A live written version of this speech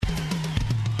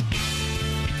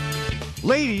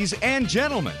Ladies and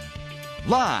gentlemen,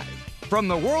 live from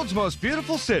the world's most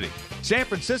beautiful city, San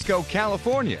Francisco,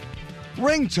 California,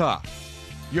 Ringtalk,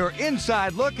 your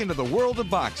inside look into the world of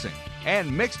boxing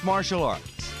and mixed martial arts.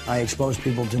 I expose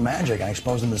people to magic. I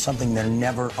expose them to something they're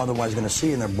never otherwise going to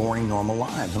see in their boring, normal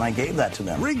lives, and I gave that to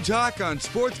them. Ringtalk on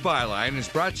Sports Byline is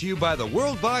brought to you by the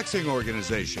World Boxing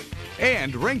Organization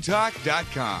and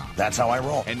Ringtalk.com. That's how I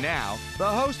roll. And now, the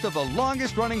host of the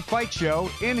longest-running fight show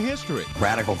in history.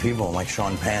 Radical people like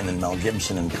Sean Penn and Mel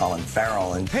Gibson and Colin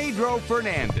Farrell and Pedro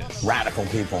Fernandez. Radical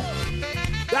people.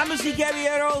 Damas y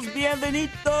caballeros,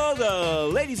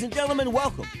 bienvenidos. Ladies and gentlemen,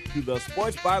 welcome to the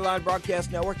Sports Byline Broadcast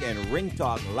Network and Ring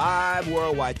Talk live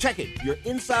worldwide. Check it, your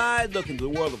inside look into the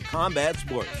world of combat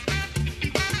sports.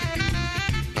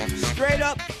 Straight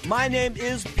up, my name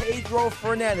is Pedro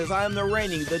Fernandez. I am the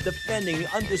reigning, the defending,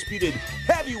 the undisputed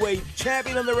heavyweight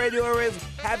champion of the radio airwaves,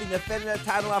 having defended that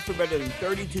title out for better than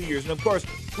 32 years. And of course,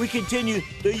 we continue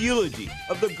the eulogy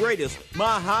of the greatest,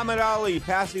 Muhammad Ali,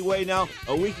 passing away now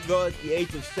a week ago at the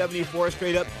age of 74.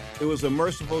 Straight up, it was a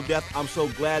merciful death. I'm so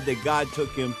glad that God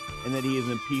took him and that he is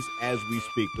in peace as we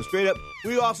speak. But straight up,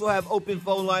 we also have open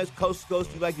phone lines coast to coast.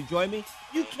 If you'd like to join me,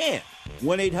 you can.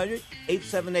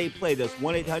 1-800-878-PLAY. That's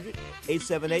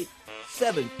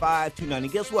 1-800-878-7529.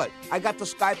 And guess what? I got the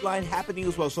Skype line happening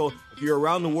as well. So if you're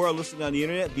around the world listening on the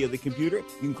internet via the computer,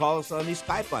 you can call us on the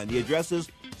Skype line. The address is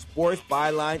Sports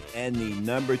Byline and the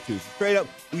number 2. So straight up,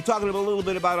 we're talking a little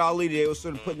bit about Ali today. We're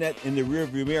sort of putting that in the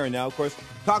rearview mirror now. Of course,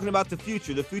 talking about the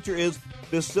future. The future is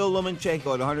Vasyl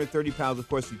Lomachenko at 130 pounds. Of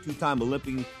course, the two-time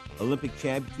Olympic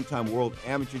champion, two-time world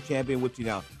amateur champion, which he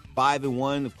now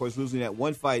 5-1. Of course, losing that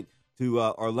one fight to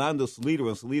Orlando Salido,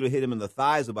 and Salido hit him in the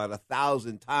thighs about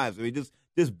 1,000 times. I mean, just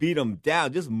beat him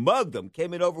down, just mugged him,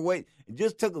 came in overweight, and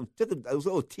just took him. It was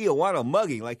a little Tijuana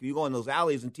mugging. Like if you go in those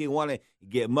alleys in Tijuana, you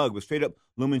get mugged. But straight up,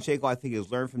 Lomachenko, I think, has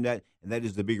learned from that, and that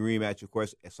is the big rematch, of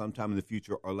course, at sometime in the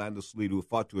future. Orlando Salido, who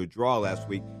fought to a draw last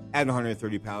week at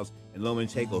 130 pounds, and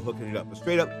Lomachenko hooking it up. But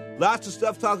straight up, lots of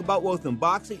stuff to talk about both in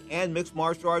boxing and mixed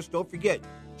martial arts. Don't forget,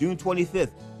 June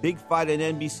 25th, big fight on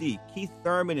NBC. Keith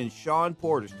Thurman and Sean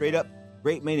Porter. Straight up,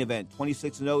 great main event.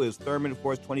 26-0 is Thurman, of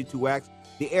course, 22 whacks.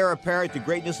 The heir apparent to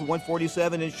greatness of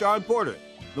 147 and Sean Porter,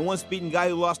 the once-beaten guy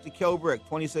who lost to Kell Brick,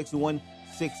 26-1,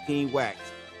 16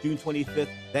 whacks. June 25th,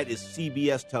 that is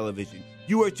CBS television.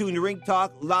 You are tuned to Ring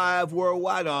Talk live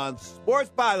worldwide on Sports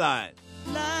Byline.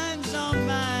 Lines on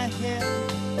my head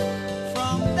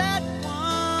from that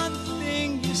one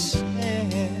thing you said.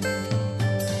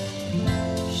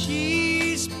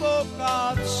 She spoke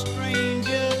of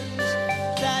strangers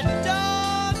that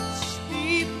don't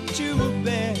sleep to a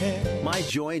bed. My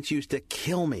joints used to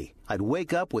kill me. I'd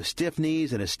wake up with stiff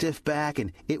knees and a stiff back,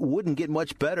 and it wouldn't get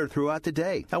much better throughout the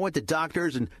day. I went to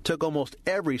doctors and took almost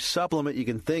every supplement you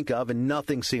can think of, and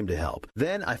nothing seemed to help.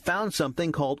 Then I found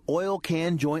something called Oil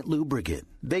Can Joint Lubricant.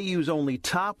 They use only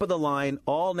top-of-the-line,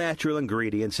 all-natural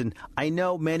ingredients, and I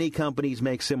know many companies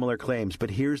make similar claims,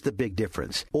 but here's the big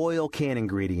difference. Oil Can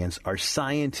ingredients are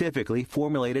scientifically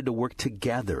formulated to work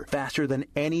together faster than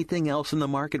anything else in the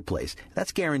marketplace.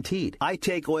 That's guaranteed. I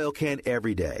take Oil Can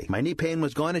every day. My knee pain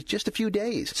was gone in just a few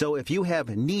days. So if you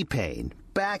have knee pain,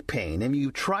 back pain, and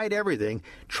you've tried everything,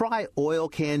 try Oil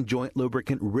Can Joint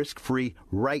Lubricant risk-free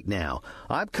right now.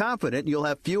 I'm confident you'll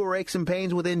have fewer aches and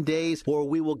pains within days, or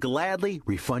we will gladly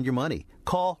refund your money.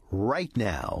 Call right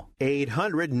now.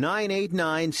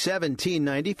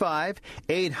 800-989-1795.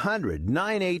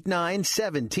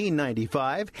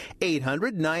 800-989-1795.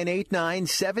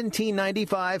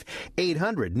 800-989-1795.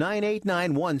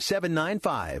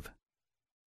 800-989-1795.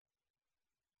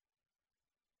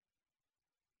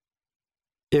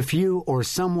 If you or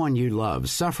someone you love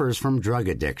suffers from drug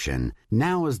addiction,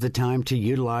 now is the time to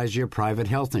utilize your private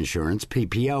health insurance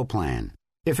PPO plan.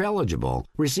 If eligible,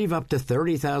 receive up to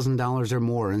 $30,000 or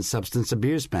more in substance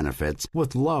abuse benefits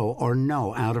with low or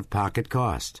no out-of-pocket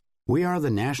cost. We are the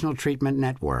National Treatment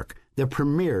Network, the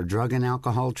premier drug and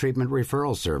alcohol treatment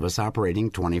referral service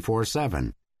operating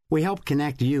 24/7. We help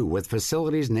connect you with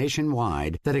facilities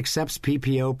nationwide that accepts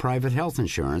PPO private health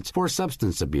insurance for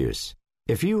substance abuse.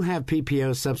 If you have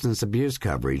PPO substance abuse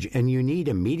coverage and you need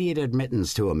immediate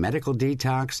admittance to a medical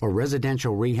detox or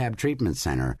residential rehab treatment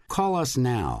center, call us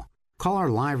now. Call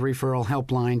our live referral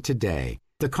helpline today.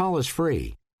 The call is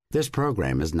free. This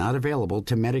program is not available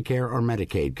to Medicare or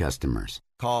Medicaid customers.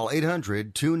 Call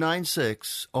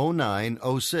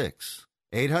 800-296-0906.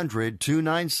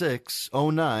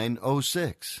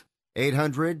 800-296-0906.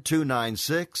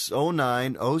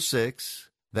 800-296-0906.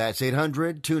 That's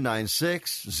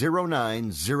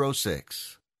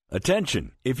 800-296-0906.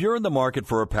 Attention! If you're in the market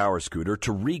for a power scooter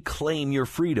to reclaim your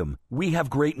freedom, we have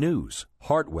great news.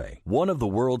 Hartway, one of the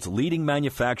world's leading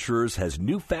manufacturers, has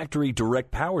new factory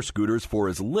direct power scooters for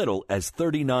as little as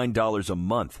 $39 a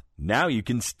month. Now you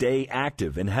can stay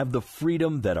active and have the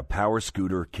freedom that a power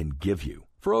scooter can give you.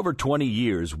 For over 20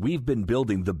 years, we've been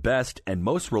building the best and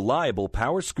most reliable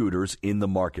power scooters in the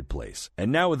marketplace.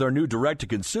 And now with our new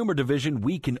direct-to-consumer division,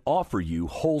 we can offer you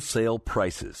wholesale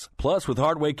prices. Plus, with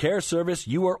Hartway Care Service,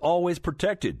 you are always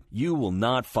protected. You will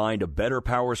not find a better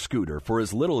power scooter for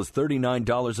as little as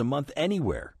 $39 a month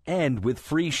anywhere. And with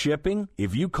free shipping,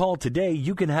 if you call today,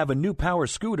 you can have a new power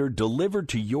scooter delivered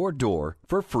to your door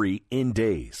for free in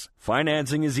days.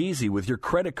 Financing is easy with your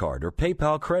credit card or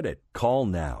PayPal credit. Call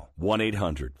now.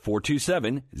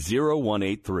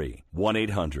 1-800-427-0183.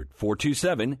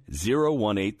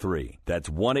 1-800-427-0183. That's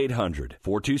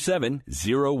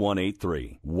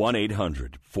 1-800-427-0183.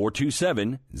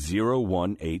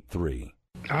 1-800-427-0183.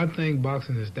 I think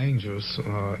boxing is dangerous.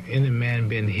 Any man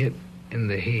being hit in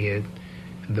the head,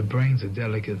 the brain's a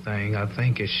delicate thing. I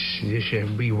think it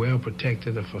should be well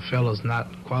protected. If a fellow's not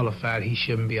qualified, he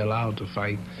shouldn't be allowed to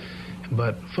fight.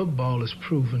 But football is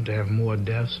proven to have more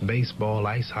deaths. Baseball,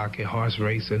 ice hockey, horse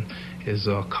racing, is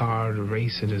car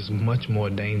racing is much more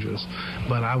dangerous.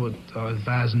 But I would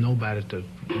advise nobody to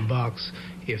box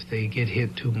if they get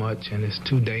hit too much and it's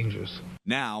too dangerous.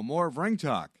 Now, more of Ring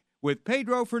Talk with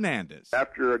Pedro Fernandez.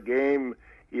 After a game,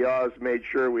 he always made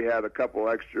sure we had a couple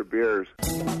extra beers.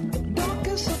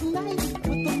 Darkest of night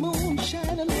with the moon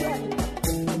shining bright.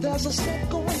 There's a set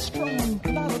going strong,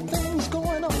 a lot of things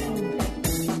going on.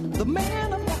 The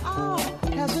man of the hour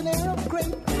has an air of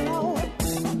great power.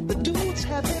 The dudes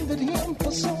have envied him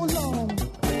for so long.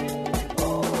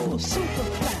 Oh,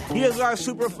 Superfly. He is our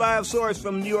Superfly of sorts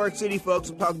from New York City,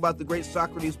 folks. We'll talk about the great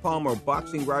Socrates Palmer,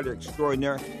 boxing writer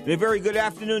extraordinaire. And a very good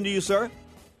afternoon to you, sir.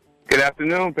 Good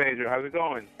afternoon, Pedro. How's it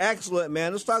going? Excellent,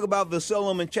 man. Let's talk about Vasyl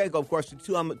Lomachenko, of course, the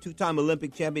two-time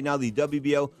Olympic champion, now the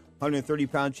WBO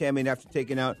 130-pound champion after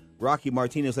taking out Rocky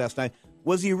Martinez last night.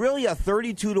 Was he really a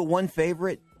 32-1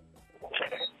 favorite?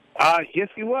 Yes,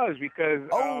 he was, because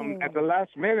at the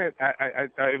last minute,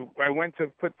 I went to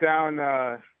put down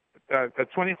a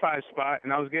 25 spot,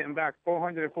 and I was getting back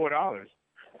 $404.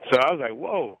 So I was like,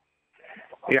 whoa.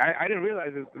 Yeah, I didn't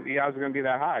realize the odds were going to be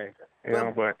that high, you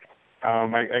know, but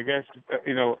I guess,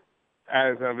 you know,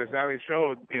 as Vasyl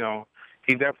showed, you know,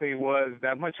 he definitely was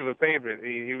that much of a favorite.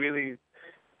 He really,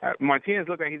 Martinez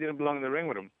looked like he didn't belong in the ring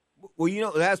with him. Well, you know,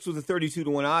 that's what the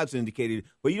 32-1 odds indicated.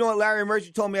 But you know what Larry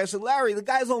Merchant told me? I said, Larry, the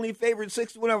guy's only favored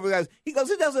 6-1 over the guys. He goes,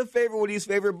 it doesn't favor what he's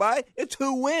favored by. It's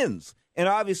who wins. And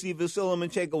obviously, Vasyl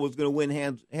Lomachenko was going to win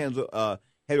head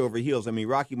over heels. I mean,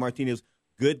 Rocky Martinez,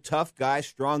 good, tough guy,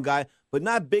 strong guy, but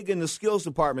not big in the skills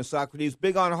department, Socrates.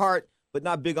 Big on heart, but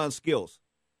not big on skills.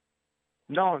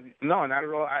 No, not at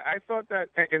all. I thought that,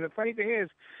 and the funny thing is,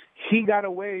 he got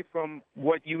away from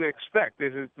what you expect,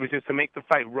 which is to make the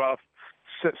fight rough,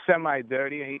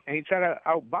 semi-dirty, and he tried to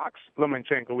outbox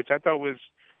Lomachenko, which I thought was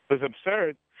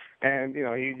absurd. And you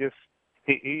know, he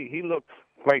looked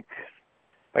like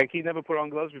he never put on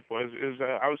gloves before.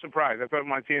 I was surprised. I thought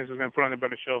Martinez was going to put on a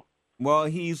better show. Well,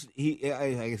 he's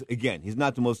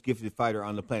not the most gifted fighter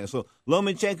on the planet. So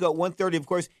Lomachenko at 130, of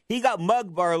course, he got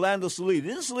mugged by Orlando Salido.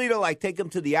 Didn't Salido take him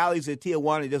to the alleys at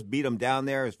Tijuana and just beat him down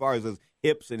there as far as his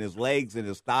hips and his legs and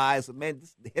his thighs? Man,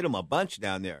 just hit him a bunch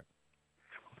down there.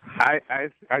 I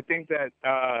think that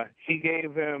he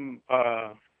gave him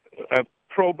a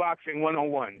pro boxing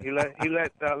 101. He let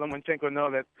Lomachenko know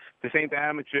that this ain't the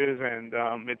amateurs, and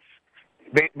it's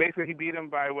basically he beat him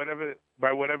by whatever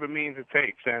means it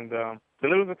takes. And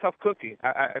Salido's a tough cookie.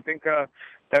 I think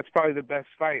that's probably the best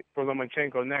fight for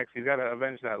Lomachenko next. He's got to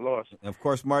avenge that loss. Of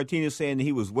course, Martinez saying that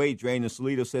he was weight drained, and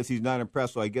Salido says he's not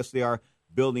impressed. So I guess they are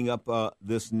building up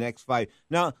this next fight.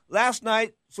 Now, last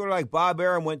night, sort of like Bob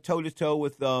Arum went toe-to-toe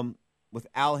with Al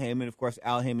Heyman. Of course,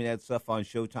 Al Heyman had stuff on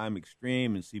Showtime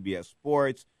Extreme and CBS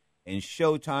Sports and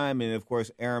Showtime. And, of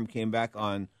course, Arum came back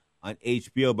on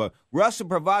HBO. But Rustin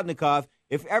Provodnikov,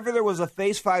 if ever there was a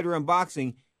face fighter in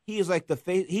boxing, he is like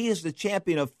he is the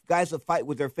champion of guys that fight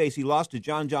with their face. He lost to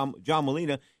John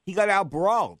Molina. He got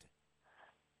out-brawled.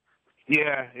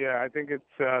 Yeah. I think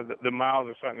it's the miles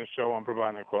are starting to show on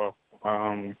Provodnikov.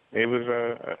 It was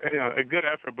a good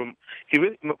effort, but he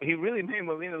really made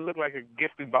Molina look like a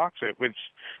gifted boxer, which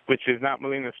is not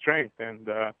Molina's strength. And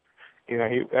I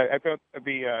thought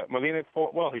the Molina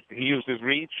fought well. He used his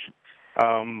reach.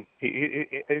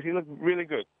 He looked really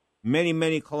good.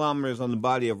 Many kilometers on the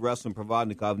body of Rustin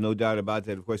Provodnikov, no doubt about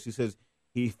that. Of course, he says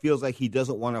he feels like he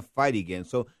doesn't want to fight again.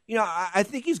 So, I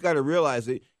think he's got to realize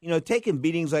that, taking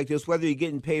beatings like this, whether you're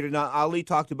getting paid or not, Ali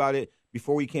talked about it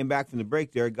before we came back from the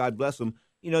break there, God bless him,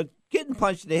 getting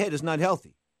punched in the head is not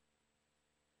healthy.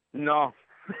 No,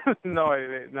 no,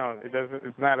 it doesn't.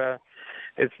 It's not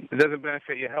it doesn't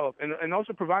benefit your health. And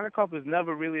also, Provodnikov was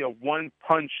never really a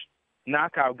one-punch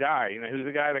knockout guy. He was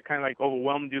a guy that kind of like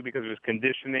overwhelmed you because of his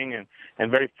conditioning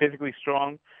and very physically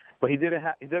strong. But he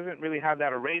doesn't really have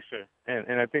that eraser,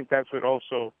 and I think that's what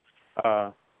also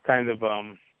kind of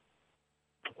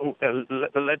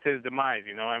led to his demise.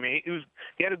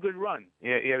 He had a good run.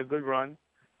 Yeah, he had a good run.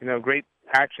 Great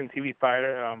action TV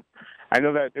fighter. I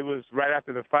know that it was right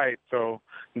after the fight, so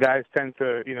guys tend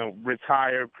to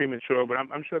retire premature. But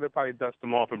I'm sure they'll probably dust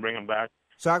him off and bring him back.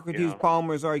 Socrates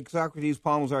Palmer is our guest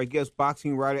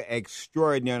boxing writer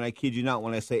extraordinaire, and I kid you not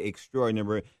when I say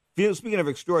extraordinary. Speaking of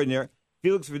extraordinary,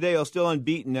 Felix Verdejo still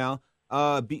unbeaten now.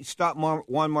 Stopped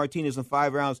Juan Martinez in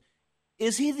 5 rounds.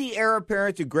 Is he the heir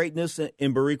apparent to greatness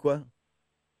in Boricua?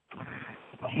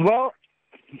 Well,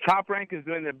 Top Rank is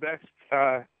doing their best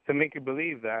to make you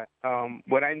believe that.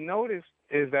 What I noticed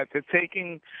is that they're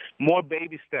taking more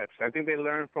baby steps. I think they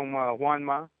learned from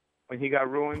Juanma when he got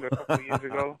ruined a couple of years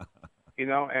ago.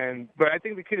 But I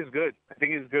think the kid is good. I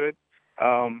think he's good.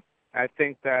 I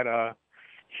think that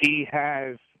he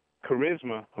has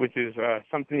charisma, which is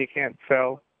something you can't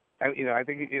sell. I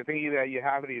think either you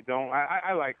have it or you don't.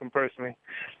 I like him personally.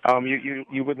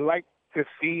 You would like to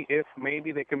see if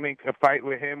maybe they can make a fight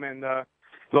with him and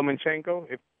Lomachenko,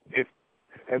 if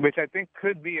which I think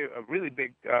could be a really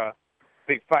big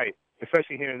fight,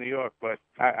 especially here in New York. But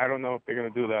I don't know if they're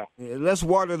going to do that. Yeah, let's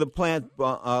water the plant.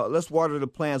 Let's water the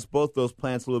plants, both those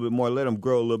plants, a little bit more. Let them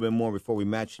grow a little bit more before we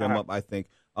match them up, I think.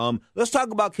 Let's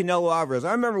talk about Canelo Alvarez.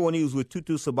 I remember when he was with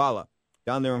Tutu Sabala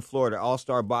down there in Florida,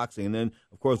 All-Star Boxing. And then,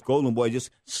 of course, Golden Boy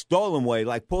just stole him away,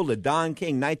 like pulled a Don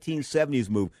King 1970s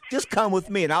move. Just come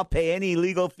with me, and I'll pay any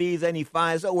legal fees, any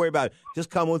fines. Don't worry about it. Just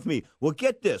come with me. Well,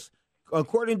 get this.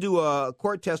 According to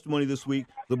court testimony this week,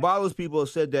 Sabala's people have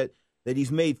said that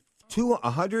he's made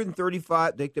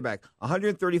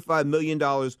 $135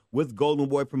 million with Golden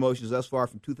Boy Promotions thus far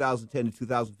from 2010 to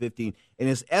 2015, and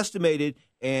it's estimated,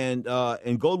 and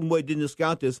Golden Boy didn't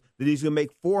discount this, that he's going to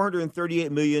make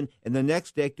 $438 million in the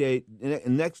next decade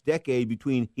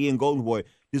between he and Golden Boy.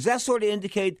 Does that sort of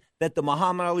indicate that the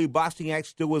Muhammad Ali Boxing Act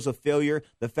still was a failure?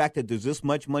 The fact that there's this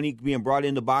much money being brought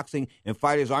into boxing and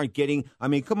fighters aren't getting, I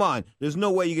mean, come on. There's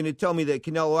no way you're going to tell me that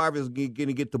Canelo Alvarez is going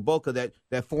to get the bulk of that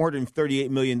 $438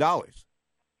 million.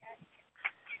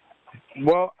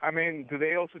 Well, I mean, do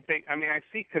they also take, I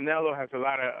see Canelo has a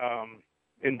lot of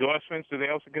endorsements. Do they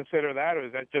also consider that, or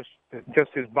is that just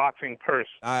his boxing purse?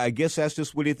 I guess that's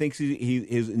just what he thinks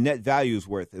his net value is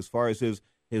worth as far as his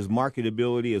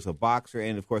marketability as a boxer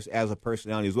and, of course, as a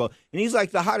personality as well. And he's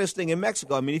like the hottest thing in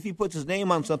Mexico. I mean, if he puts his name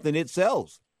on something, it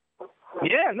sells.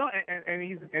 Yeah, no, and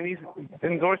he's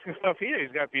endorsing stuff here.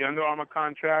 He's got the Under Armour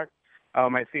contract.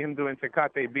 I see him doing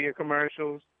Tecate beer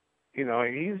commercials.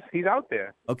 He's out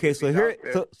there. Okay, so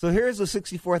here's a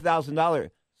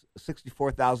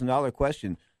 $64,000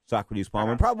 question, Socrates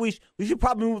Palmer. Probably we should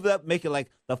probably move it up, make it like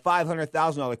the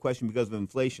 $500,000 question because of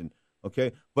inflation.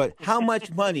 Okay, but how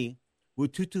much money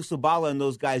would Tutu Sabala and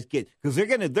those guys get? Because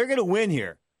they're gonna win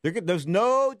here. There's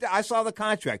no. I saw the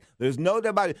contract. There's no doubt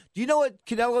about it. Do you know what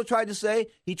Canelo tried to say?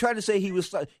 He tried to say he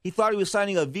thought he was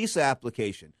signing a visa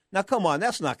application. Now, come on,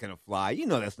 that's not gonna fly. You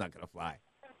know that's not gonna fly.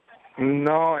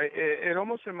 No, it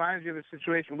almost reminds you of the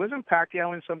situation. Wasn't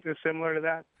Pacquiao in something similar to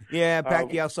that? Yeah,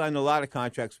 Pacquiao signed a lot of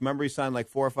contracts. Remember, he signed like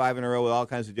 4 or 5 in a row with all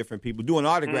kinds of different people doing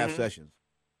autograph sessions.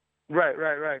 Right.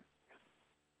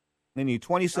 And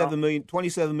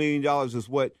 $27 million is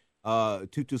what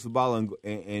Tutu Sabala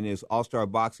and his All-Star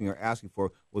Boxing are asking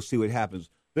for. We'll see what happens.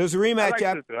 There's a rematch.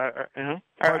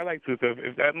 I like Tutu.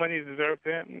 If that money is deserved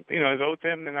to him, is owed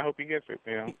to him, then I hope he gets it.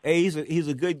 Hey, he's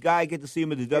a good guy. I get to see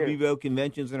him at the WBO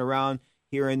conventions and around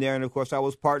here and there. And of course, I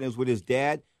was partners with his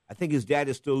dad. I think his dad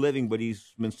is still living, but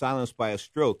he's been silenced by a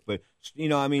stroke. But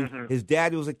his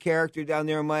dad was a character down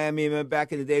there in Miami.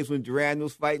 Back in the days when Duran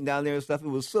was fighting down there and stuff, it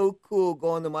was so cool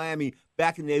going to Miami.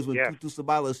 Back in the days when Tutu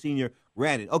Sabala Sr.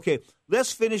 ran it. Okay,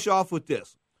 let's finish off with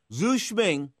this. Zhu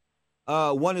Shiming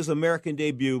won his American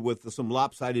debut with some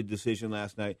lopsided decision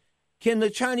last night. Can the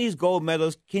Chinese gold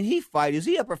medalist, can he fight? Is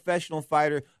he a professional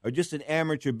fighter or just an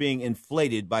amateur being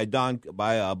inflated by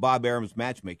Bob Arum's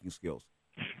matchmaking skills?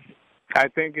 I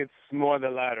think it's more the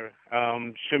latter.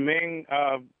 Shiming,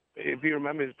 if you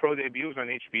remember, his pro debut was on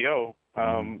HBO,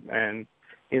 and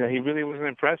he really wasn't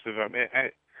impressive. I mean,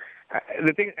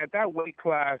 the thing at that weight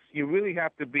class, you really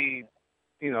have to be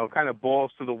kind of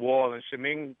balls to the wall, and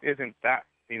Shaming isn't that.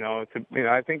 I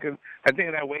think of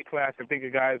that weight class. I think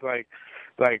of guys like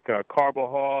Carbo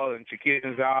Hall and Chiquita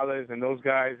Gonzalez and those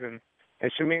guys. And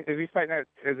Shaming, is he fighting at?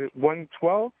 Is it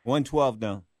 112? 112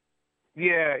 now.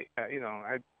 Yeah,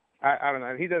 I don't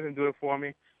know. He doesn't do it for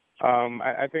me.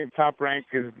 I think Top Rank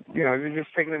is, they're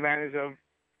just taking advantage of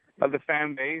the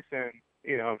fan base, and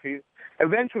if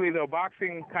eventually though,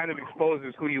 boxing kind of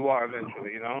exposes who you are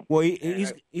eventually, Well,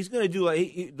 he's going to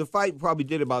do the fight probably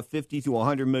did about 50 to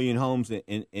 100 million homes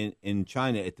in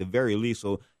China at the very least.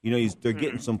 So they're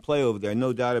getting some play over there,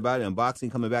 no doubt about it. And boxing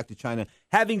coming back to China,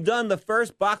 having done the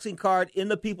first boxing card in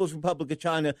the People's Republic of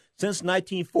China since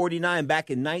 1949, back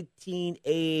in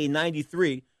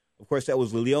 1993. Of course, that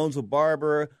was Leonzo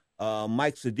Barber.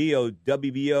 Mike Cedillo,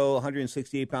 WBO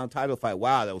 168-pound title fight.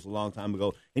 Wow, that was a long time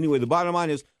ago. Anyway, the bottom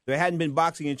line is there hadn't been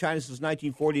boxing in China since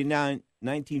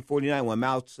 1949 when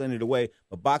Mao sent it away.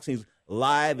 But boxing's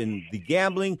live, and the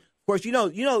gambling. Of course,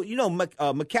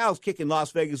 Macau's kicking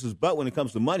Las Vegas's butt when it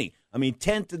comes to money. I mean,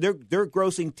 they're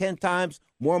grossing 10 times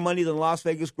more money than Las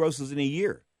Vegas grosses in a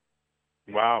year.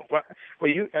 Wow. Well,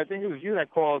 I think it was you that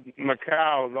called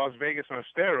Macau Las Vegas on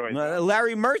steroids.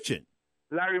 Larry Merchant.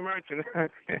 Larry Merchant.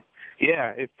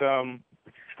 Yeah,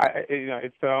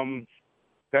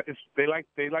 they like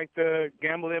to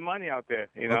gamble their money out there.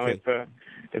 Okay.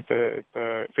 It's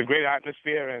a great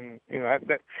atmosphere, and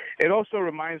that it also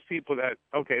reminds people that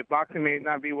boxing may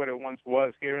not be what it once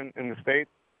was here in the States,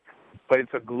 but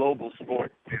it's a global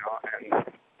sport. And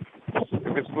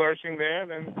if it's flourishing there,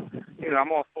 then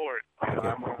I'm all for it.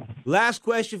 Last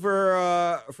question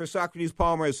for Socrates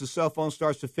Palmer as the cell phone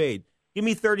starts to fade. Give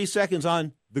me 30 seconds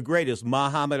on the greatest,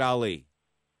 Muhammad Ali.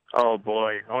 Oh,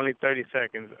 boy, only 30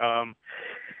 seconds.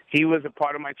 He was a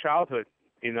part of my childhood.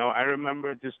 I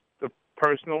remember just the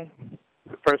personal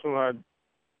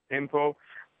info.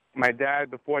 My dad,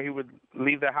 before he would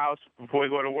leave the house, before he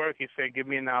go to work, he'd say, "Give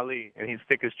me an Ali," and he'd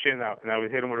stick his chin out, and I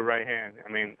would hit him with the right hand. I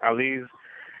mean, Ali's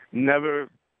never,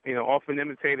 often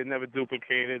imitated, never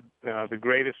duplicated, the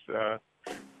greatest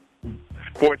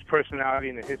sports personality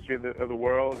in the history of the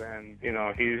world, and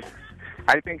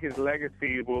I think his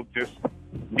legacy will just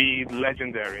be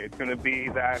legendary. It's going to be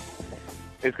that.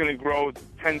 It's going to grow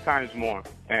 10 times more,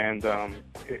 and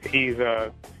he's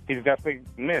definitely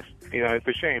missed. It's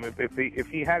a shame. If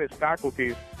he had his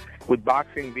faculties, would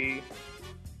boxing be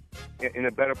in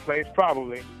a better place?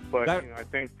 Probably, but I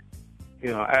think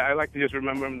I like to just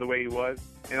remember him the way he was,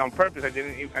 and on purpose. I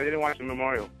didn't watch the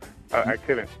memorial. I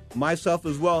couldn't. Myself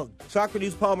as well.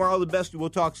 Socrates Palmer, all the best. We'll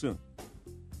talk soon.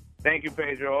 Thank you,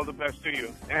 Pedro. All the best to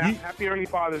you. And happy early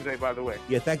Father's Day, by the way.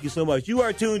 Yeah, thank you so much. You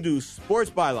are tuned to Sports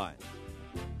Byline.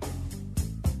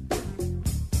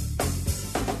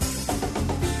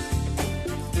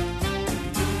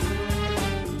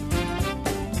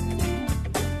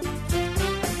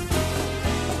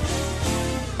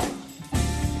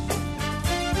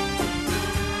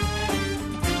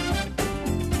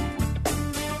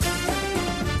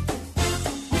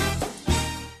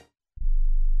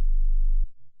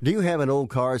 Do you have an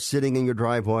old car sitting in your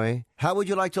driveway? How would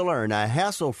you like to learn a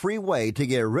hassle-free way to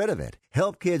get rid of it,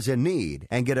 help kids in need,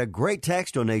 and get a great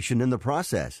tax donation in the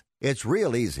process? It's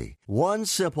real easy. One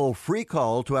simple free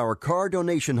call to our car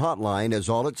donation hotline is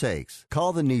all it takes.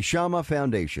 Call the Neshama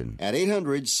Foundation at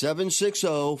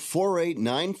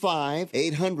 800-760-4895,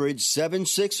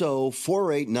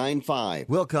 800-760-4895.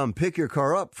 We'll come pick your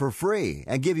car up for free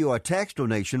and give you a tax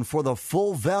donation for the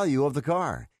full value of the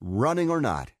car, running or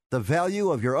not. The value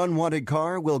of your unwanted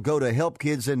car will go to help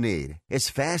kids in need. It's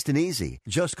fast and easy.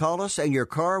 Just call us and your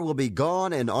car will be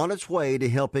gone and on its way to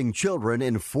helping children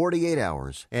in 48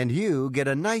 hours. And you get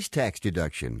a nice tax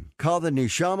deduction. Call the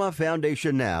Neshama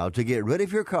Foundation now to get rid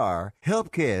of your car,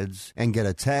 help kids, and get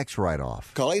a tax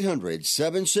write-off. Call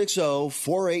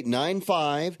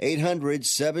 800-760-4895,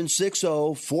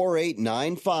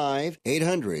 800-760-4895,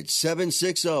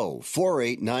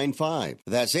 800-760-4895.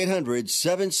 That's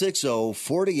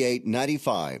 800-760-4895.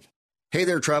 Hey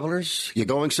there, travelers. You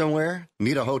going somewhere?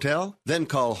 Need a hotel? Then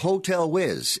call Hotel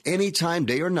Wiz anytime,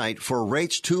 day or night, for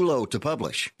rates too low to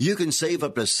publish. You can save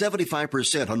up to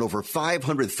 75% on over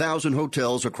 500,000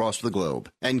 hotels across the globe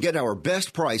and get our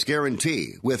best price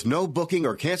guarantee with no booking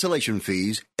or cancellation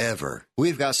fees ever.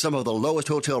 We've got some of the lowest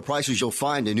hotel prices you'll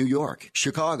find in New York,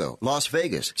 Chicago, Las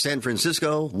Vegas, San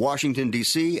Francisco, Washington,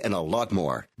 D.C., and a lot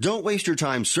more. Don't waste your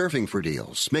time surfing for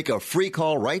deals. Make a free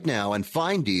call right now and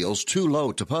find deals too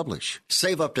low to publish.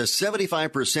 Save up to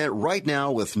 75% right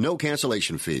now with no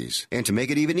cancellation fees. And to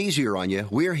make it even easier on you,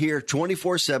 we're here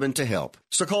 24/7 to help.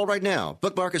 So call right now.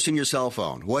 Bookmark us in your cell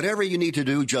phone. Whatever you need to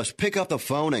do, just pick up the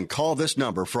phone and call this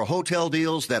number for hotel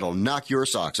deals that'll knock your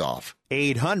socks off.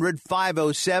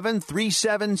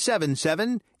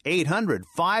 800-507-3777.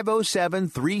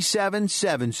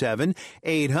 800-507-3777.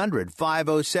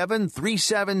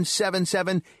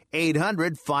 800-507-3777.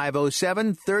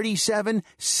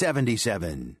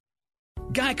 800-507-3777.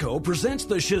 Geico presents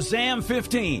the Shazam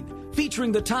 15,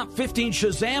 featuring the top 15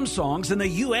 Shazam songs in the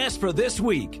U.S. for this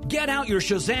week. Get out your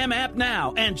Shazam app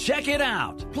now and check it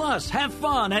out. Plus, have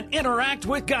fun and interact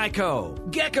with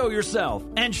Geico. Gecko yourself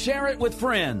and share it with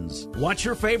friends. Watch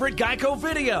your favorite Geico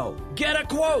video. Get a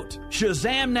quote.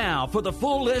 Shazam now for the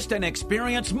full list and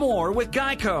experience more with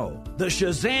Geico. The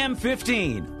Shazam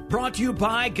 15, brought to you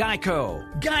by Geico.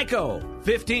 Geico,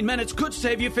 15 minutes could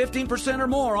save you 15% or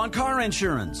more on car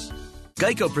insurance.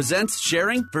 Geico presents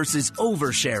sharing versus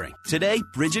oversharing. Today,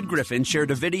 Bridget Griffin shared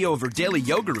a video of her daily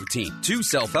yoga routine, 2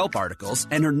 self-help articles,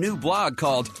 and her new blog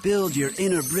called Build Your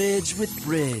Inner Bridge with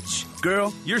Bridge.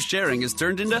 Girl, your sharing has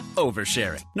turned into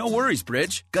oversharing. No worries,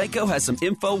 Bridge. Geico has some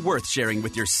info worth sharing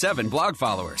with your 7 blog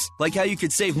followers, like how you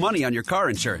could save money on your car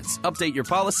insurance, update your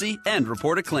policy, and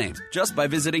report a claim just by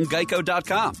visiting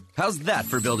geico.com. How's that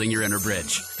for building your inner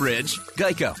bridge? Bridge,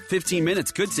 Geico. 15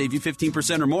 minutes could save you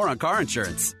 15% or more on car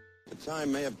insurance. The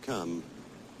time may have come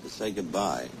to say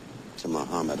goodbye to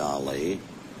Muhammad Ali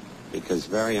because,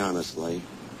 very honestly,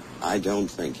 I don't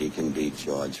think he can beat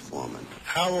George Foreman.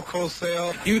 Howard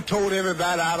Cosell, you told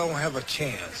everybody I don't have a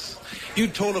chance. You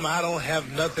told them I don't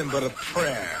have nothing but a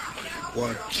prayer.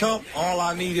 Well, chump, all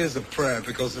I need is a prayer,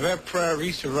 because if that prayer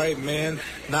reached the right man,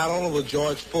 not only will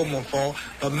George Foreman fall,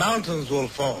 the mountains will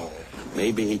fall.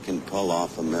 Maybe he can pull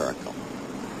off a miracle.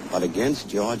 But against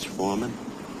George Foreman,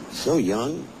 so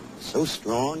young, so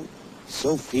strong,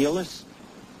 so fearless,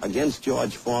 against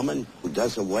George Foreman, who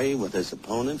does away with his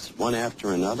opponents one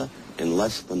after another in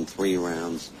less than 3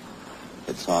 rounds,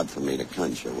 it's hard for me to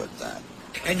conjure with that.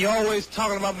 And you're always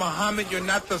talking about Muhammad, you're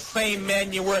not the same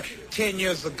man you were 10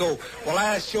 years ago. Well,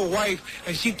 I asked your wife,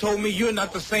 and she told me you're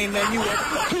not the same man you were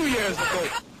 2 years ago.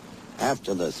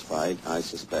 After this fight, I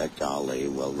suspect Ali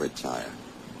will retire.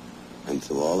 And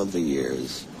through all of the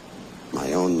years,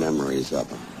 my own memories of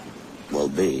him will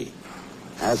be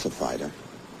as a fighter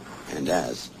and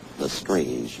as the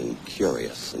strange and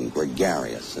curious and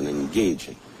gregarious and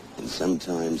engaging and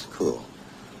sometimes cruel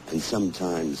and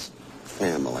sometimes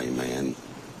family man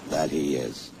that he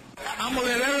is. I'm going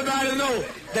to let everybody know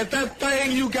that that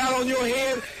thing you got on your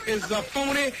head is a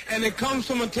phony and it comes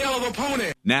from a tail of a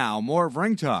pony. Now, more of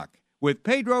Ring Talk with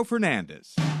Pedro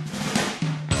Fernandez.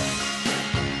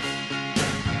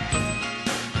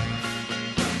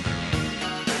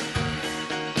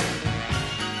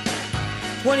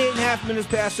 28.5 minutes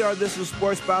past the hour. This is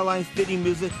Sports Byline, fitting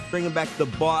music, bringing back the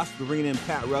boss. We're bringing in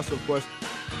Pat Russell, of course,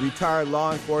 retired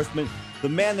law enforcement, the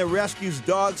man that rescues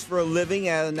dogs for a living.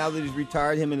 And now that he's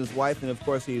retired, him and his wife, and of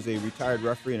course he's a retired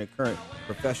referee and a current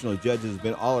professional judge, has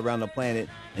been all around the planet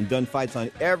and done fights on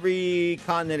every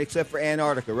continent except for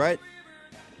Antarctica, right?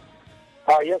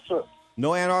 Yes, sir.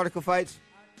 No Antarctica fights?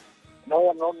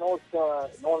 No North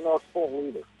Pole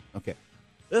either. Okay.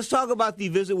 Let's talk about the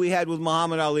visit we had with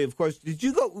Muhammad Ali. Of course, did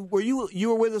you go? You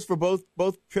were with us for both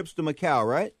trips to Macau,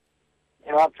 right?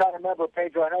 You know, I'm trying to remember,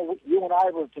 Pedro. I know you and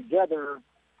I were together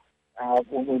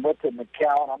when we went to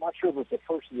Macau, and I'm not sure if it was the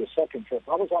first or the second trip.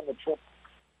 I was on the trip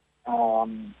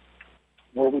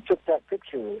where we took that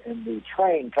picture in the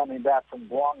train coming back from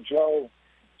Guangzhou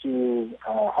to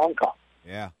Hong Kong.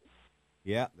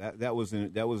 Yeah, that was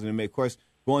an of course,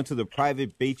 going to the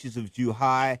private beaches of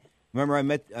Zhuhai. Remember, I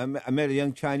met a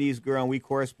young Chinese girl, and we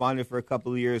corresponded for a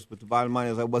couple of years, but the bottom line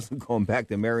is I wasn't going back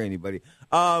to marry anybody.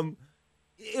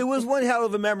 It was one hell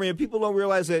of a memory, and people don't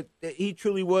realize that he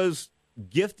truly was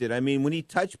gifted. I mean, when he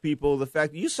touched people, the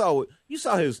fact that you saw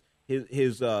his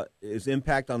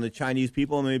impact on the Chinese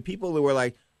people. I mean, people that were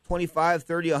like 25,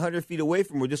 30, 100 feet away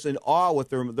from him were just in awe with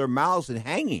their mouths and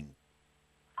hanging.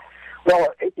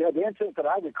 Well, the incident that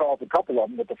I recall, a couple of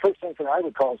them, but the first incident I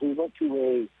recall is we went to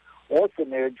a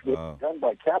orphanage done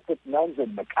by Catholic nuns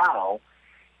in Macau,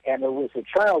 and there was a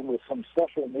child with some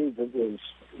special needs that was,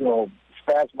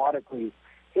 spasmodically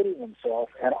hitting himself,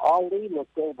 and Ali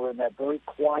looked over in that very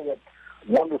quiet,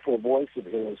 wonderful voice of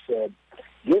his, said,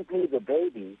 "Give me the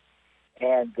baby,"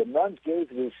 And the nuns gave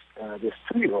this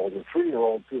 2-year-old or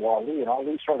 3-year-old to Ali, and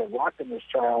Ali started rocking this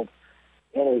child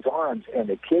in his arms, and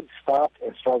the kids stopped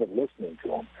and started listening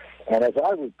to him. And as I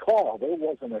recall, there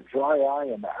wasn't a dry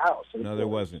eye in the house. No, there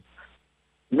wasn't.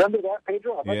 Remember that,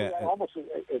 Pedro? I remember Yeah. that almost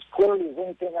as clearly as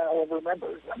anything I ever remember.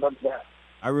 I remember that.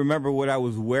 I remember what I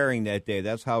was wearing that day.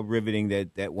 That's how riveting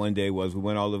that one day was. We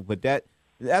went all over, but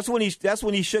that's when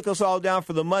he shook us all down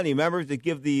for the money. Remember, to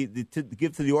give to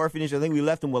give to the orphanage. I think we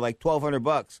left him with like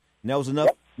 $1,200, and that was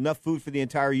enough food for the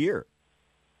entire year.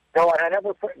 No, and I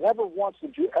never once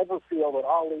did you ever feel that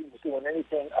Ali was doing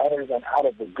anything other than out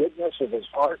of the goodness of his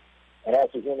heart and as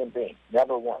a human being.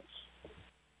 Never once.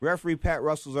 Referee Pat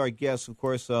Russell's our guest. Of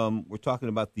course, we're talking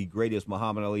about the greatest.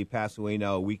 Muhammad Ali passed away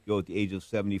now a week ago at the age of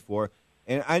 74.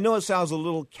 And I know it sounds a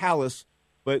little callous,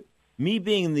 but me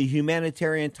being the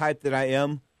humanitarian type that I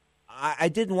am, I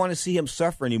didn't want to see him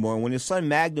suffer anymore. When his son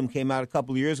Magnum came out a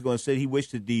couple of years ago and said he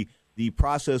wished that the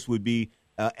process would be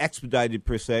expedited,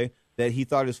 per se, that he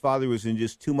thought his father was in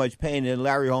just too much pain. And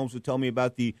Larry Holmes would tell me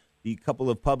about the couple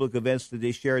of public events that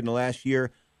they shared in the last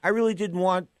year. I really didn't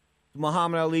want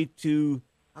Muhammad Ali to,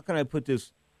 how can I put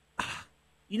this?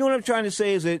 You know what I'm trying to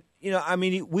say is that,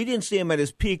 we didn't see him at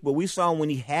his peak, but we saw him when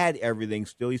he had everything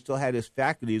still. He still had his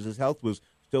faculties. His health was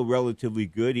still relatively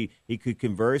good. He could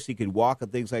converse. He could walk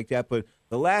and things like that. But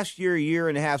the last year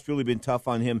and a half has really been tough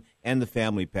on him and the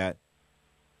family, Pat.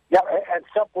 Yeah, and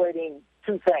separating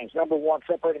two things. Number one,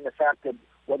 separating the fact that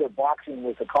whether boxing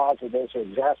was the cause of this or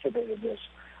exacerbated this.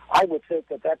 I would think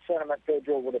that sentiment,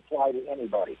 Pedro, would apply to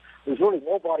anybody. There's really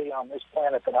nobody on this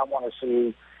planet that I want to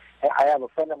see. I have a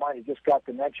friend of mine who just got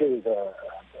dementia,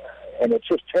 and it's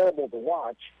just terrible to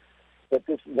watch, that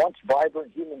this once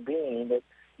vibrant human being that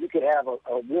you could have a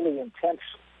really intense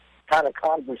kind of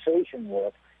conversation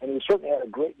with, and you certainly had a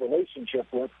great relationship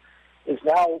with, is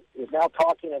now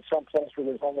talking at some place where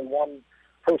there's only one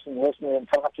person listening and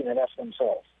talking, and that's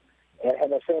themselves.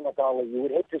 And the same with Ali. You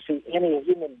would hate to see any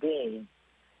human being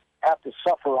have to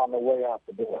suffer on the way out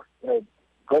the door.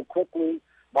 Go quickly,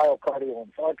 myocardial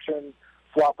infarction,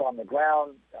 flop on the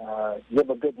ground, give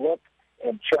a good look,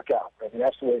 and check out. I mean,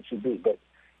 that's the way it should be. But,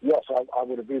 yes, I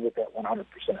would agree with that 100%.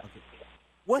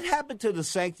 What happened to the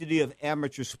sanctity of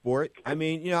amateur sport? I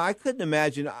mean, I couldn't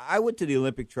imagine. I went to the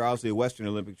Olympic trials, the Western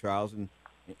Olympic trials,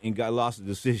 and got lost a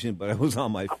decision, but I was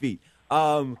on my feet.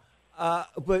 But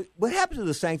what happened to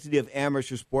the sanctity of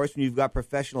amateur sports when you've got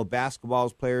professional basketball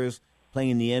players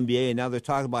playing in the NBA, and now they're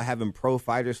talking about having pro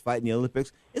fighters fight in the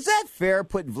Olympics? Is that fair,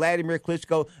 putting Vladimir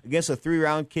Klitschko against a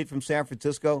 3-round kid from San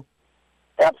Francisco?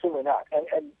 Absolutely not.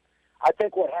 And I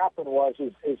think what happened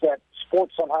is that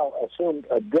sports somehow assumed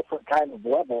a different kind of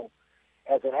level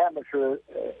as an amateur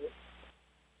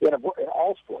in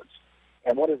all sports.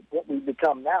 And what we've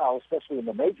become now, especially in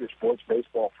the major sports,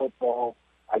 baseball, football,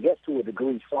 I guess to a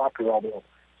degree soccer, although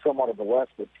somewhat of the less,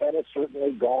 but tennis,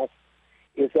 certainly golf,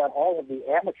 is that all of the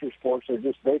amateur sports are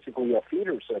just basically a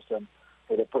feeder system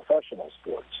for the professional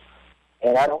sports.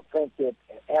 And I don't think that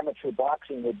amateur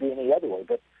boxing would be any other way.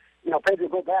 But, Pedro,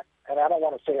 go back, and I don't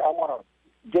want to say I want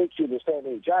to date you the same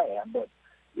age I am, but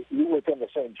you were within the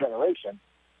same generation.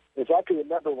 Is I can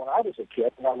remember when I was a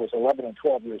kid, when I was 11 and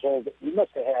 12 years old, you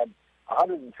must have had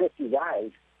 150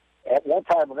 guys at one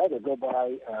time or another go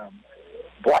by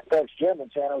Black Belt's gym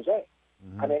in San Jose.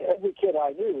 Mm-hmm. I mean, every kid I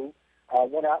knew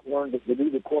went out and learned to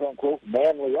do the quote-unquote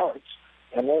manly arts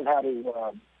and learned how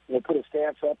to put a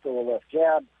stance up to a left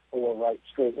jab or a right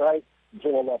straight right to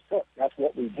a left hook. That's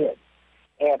what we did.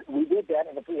 And we did that,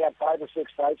 and if we had 5 or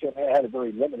 6 fights, I had a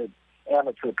very limited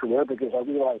amateur career because I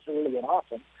realized early and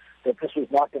often that this was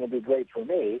not going to be great for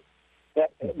me.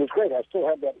 That it was great. I still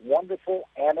had that wonderful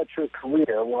amateur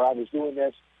career where I was doing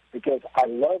this because I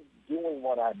loved doing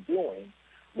what I'm doing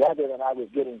rather than I was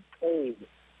getting paid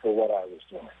for what I was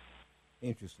doing.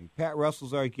 Interesting. Pat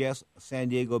Russell's our guest, a San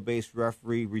Diego-based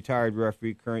referee, retired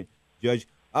referee, current judge.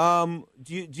 Do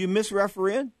you miss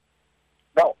refereeing?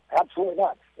 No, absolutely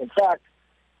not. In fact,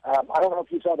 I don't know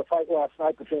if you saw the fight last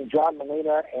night between John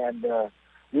Molina and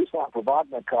Ruslan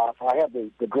Provodnikov. I had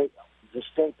the great,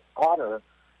 distinct honor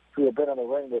to have been in the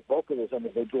ring with both of those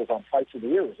individuals on Fights of the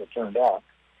Year, as it turned out.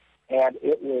 And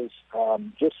it was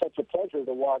just such a pleasure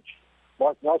to watch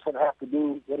Mark Nelson have to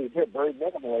do what he did very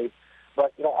minimally.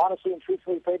 But, honestly and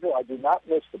truthfully, Pedro, I do not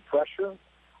miss the pressure.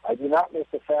 I do not miss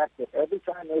the fact that every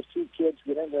time those two kids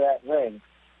get into that ring,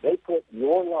 they put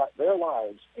their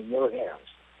lives in your hands.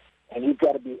 And you've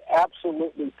got to be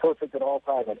absolutely perfect at all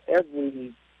times. And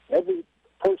every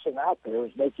person out there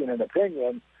is making an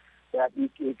opinion that you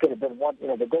could have been one,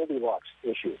 the Goldilocks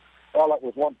issue. Well, that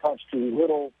was one punch too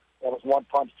little, that was one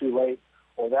punch too late,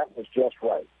 or that was just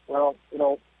right. Well,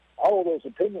 all of those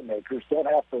opinion makers don't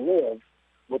have to live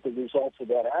with the results of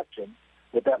that action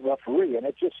with that referee, and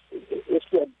it's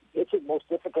the most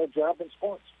difficult job in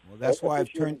sports. Well, that's why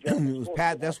I've turned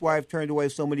Pat. That's why I've turned away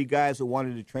so many guys that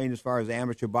wanted to train as far as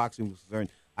amateur boxing was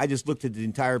concerned. I just looked at the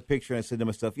entire picture and I said to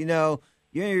myself, you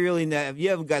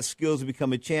haven't got skills to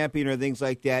become a champion or things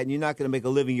like that, and you're not going to make a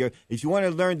living here. If you want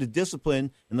to learn the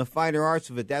discipline and the finer arts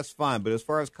of it, that's fine. But as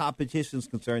far as competition is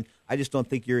concerned, I just don't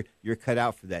think you're cut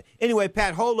out for that. Anyway,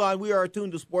 Pat, hold on. We are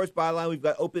tuned to Sports Byline. We've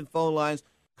got open phone lines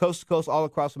coast to coast all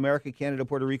across America, Canada,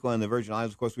 Puerto Rico, and the Virgin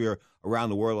Islands. Of course, we are around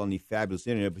the world on the fabulous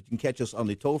Internet, but you can catch us on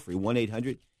the toll-free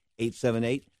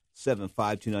 1-800-878-7529.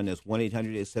 That's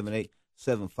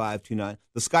 1-800-878-7529.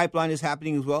 The Skype line is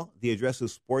happening as well. The address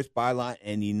is Sports Byline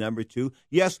and the number 2.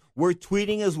 Yes, we're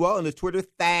tweeting as well, and the Twitter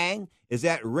thing is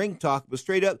at Ringtalk. But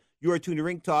straight up, you are tuned to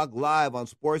Ringtalk live on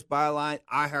Sports Byline,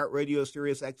 iHeartRadio,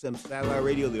 Sirius XM Satellite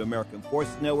Radio, the American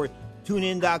Forces Network,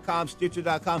 TuneIn.com,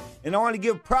 Stitcher.com. And I want to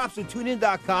give props to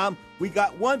TuneIn.com. We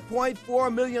got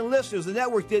 1.4 million listeners. The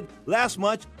network did last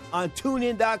month on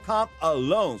TuneIn.com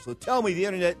alone. So tell me the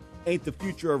Internet ain't the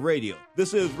future of radio.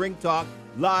 This is Ring Talk,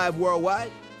 live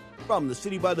worldwide from the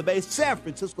city by the bay, San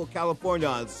Francisco, California,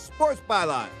 on Sports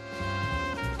Byline.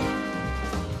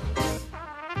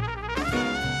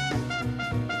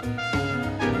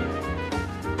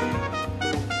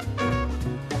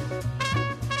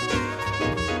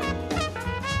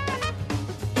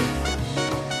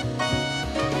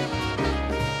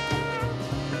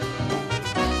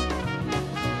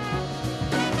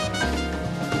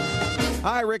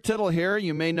 Hi, Rick Tittle here.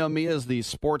 You may know me as the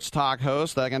Sports Talk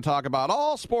host that can talk about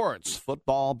all sports: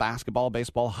 football, basketball,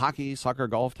 baseball, hockey, soccer,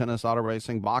 golf, tennis, auto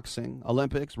racing, boxing,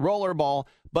 Olympics, rollerball.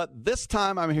 But this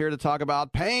time I'm here to talk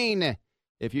about pain.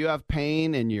 If you have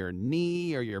pain in your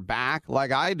knee or your back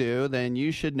like I do, then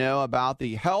you should know about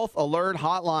the Health Alert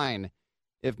Hotline.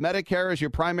 If Medicare is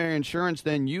your primary insurance,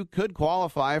 then you could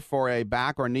qualify for a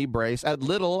back or knee brace at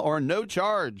little or no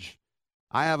charge.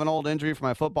 I have an old injury from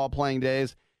my football playing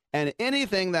days, and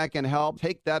anything that can help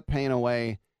take that pain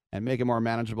away and make it more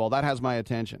manageable, that has my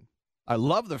attention. I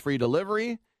love the free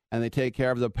delivery, and they take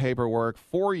care of the paperwork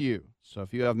for you. So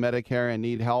if you have Medicare and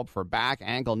need help for back,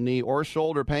 ankle, knee, or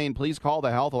shoulder pain, please call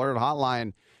the Health Alert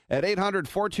Hotline at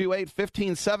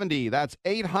 800-428-1570. That's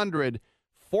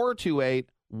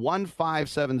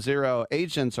 800-428-1570.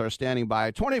 Agents are standing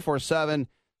by 24/7,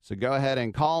 so go ahead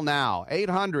and call now.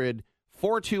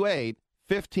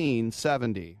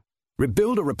 800-428-1570.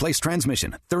 Rebuild or replace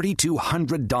transmission,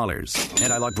 $3,200.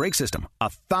 Anti-lock brake system,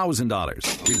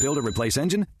 $1,000. Rebuild or replace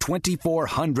engine,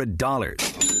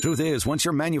 $2,400. Truth is, once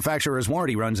your manufacturer's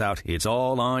warranty runs out, it's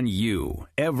all on you.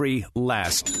 Every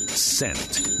last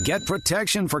cent. Get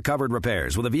protection for covered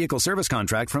repairs with a vehicle service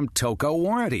contract from Toco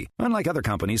Warranty. Unlike other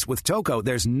companies, with Toco,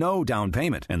 there's no down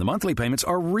payment, and the monthly payments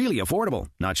are really affordable.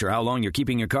 Not sure how long you're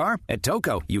keeping your car? At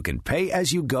Toco, you can pay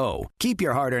as you go. Keep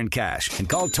your hard-earned cash and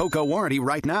call Toco Warranty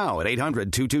right now at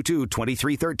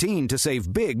 800-222-2313 to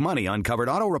save big money on covered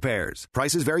auto repairs.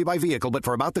 Prices vary by vehicle, but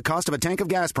for about the cost of a tank of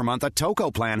gas per month, a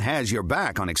Toco plan has your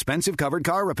back on expensive covered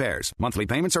car repairs. Monthly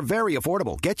payments are very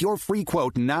affordable. Get your free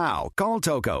quote now. Call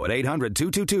Toco at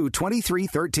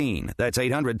 800-222-2313. That's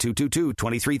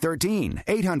 800-222-2313.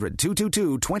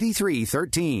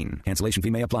 800-222-2313. Cancellation fee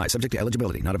may apply, subject to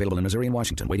eligibility. Not available in Missouri and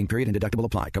Washington. Waiting period and deductible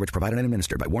apply. Coverage provided and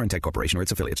administered by Warrantech Corporation or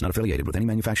its affiliates. Not affiliated with any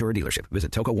manufacturer or dealership.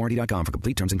 Visit TocoWarranty.com for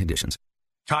complete terms and conditions.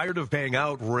 Tired of paying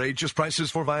outrageous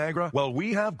prices for Viagra? Well,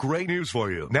 we have great news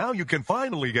for you. Now you can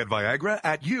finally get Viagra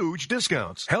at huge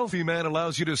discounts. Healthy Man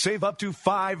allows you to save up to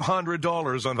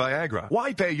 $500 on Viagra.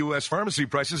 Why pay U.S. pharmacy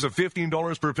prices of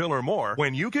 $15 per pill or more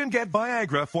when you can get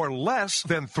Viagra for less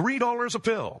than $3 a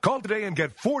pill? Call today and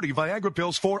get 40 Viagra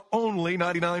pills for only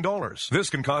 $99. This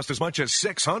can cost as much as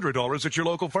 $600 at your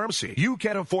local pharmacy. You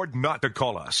can't afford not to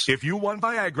call us. If you want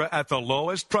Viagra at the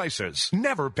lowest prices,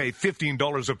 never pay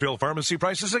 $15 a pill pharmacy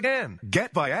prices again.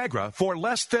 Get Viagra for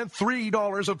less than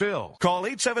 $3 a pill. Call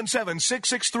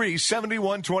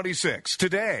 877-663-7126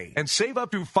 today and save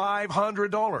up to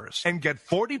 $500 and get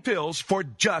 40 pills for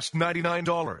just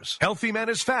 $99. Healthy Man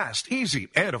is fast, easy,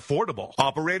 and affordable.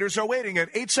 Operators are waiting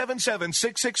at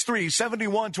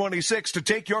 877-663-7126 to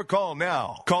take your call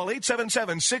now. Call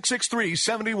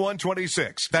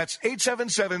 877-663-7126. That's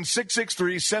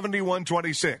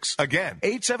 877-663-7126. Again,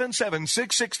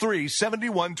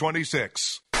 877-663-7126.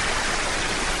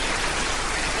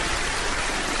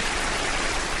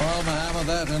 Well, Muhammad,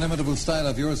 that inimitable style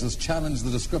of yours has challenged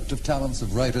the descriptive talents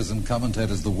of writers and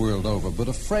commentators the world over. But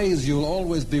a phrase you'll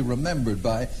always be remembered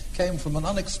by came from an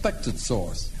unexpected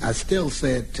source. I still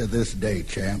say it to this day,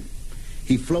 champ.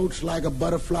 He floats like a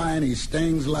butterfly and he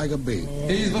stings like a bee.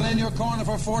 He's been in your corner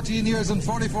for 14 years and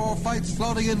 44 fights,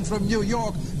 floating in from New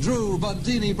York, Drew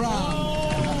Bundini Brown.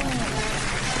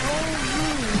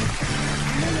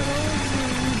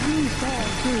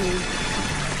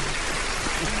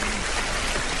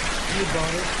 You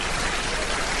bought it.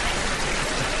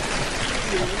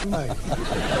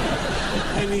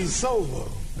 And he's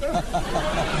sober.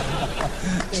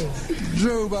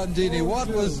 Drew Bundini, what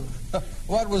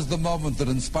was the moment that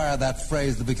inspired that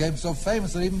phrase that became so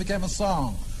famous that it even became a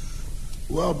song?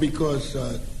 Well, because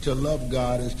to love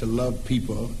God is to love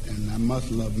people, and I must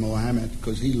love Mohammed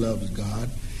because he loves God.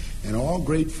 And all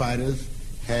great fighters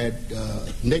had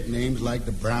nicknames like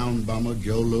the Brown Bomber,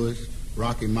 Joe Louis,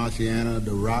 Rocky Marciano,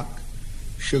 The Rock,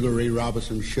 Sugar Ray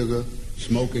Robinson, Sugar,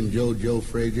 Smoking Joe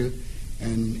Frazier.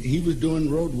 And he was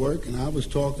doing road work, and I was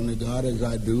talking to God as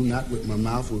I do, not with my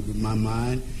mouth, but with my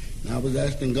mind. And I was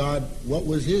asking God, what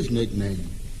was his nickname?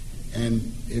 And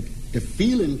the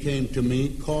feeling came to me,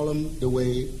 call him the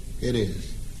way it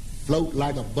is. Float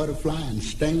like a butterfly and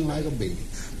sting like a bee.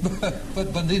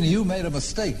 But Bundini, you made a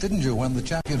mistake, didn't you, when the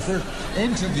champion first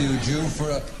interviewed you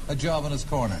for a job in his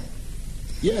corner?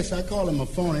 Yes, I call him a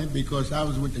phony because I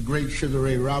was with the great Sugar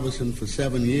Ray Robinson for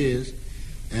 7 years,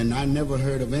 and I never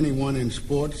heard of anyone in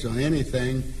sports or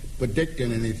anything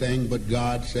predicting anything but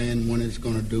God saying when it's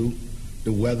going to do,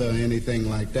 the weather or anything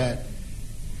like that.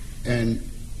 And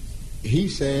he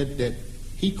said that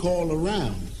he called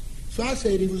around. So I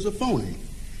said he was a phony.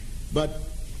 But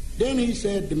then he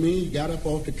said to me, he got up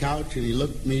off the couch and he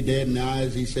looked me dead in the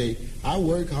eyes. He said, I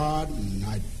work hard and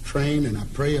I train and I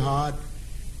pray hard.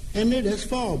 And that's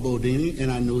fall, Bodini, and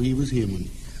I knew he was human.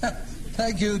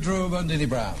 Thank you, Drew Bundini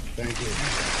Brown. Thank you.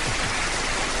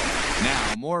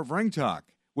 Now, more of Ring Talk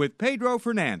with Pedro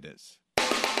Fernandez.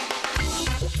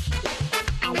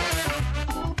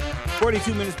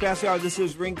 42 minutes past the hour. This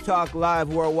is Ring Talk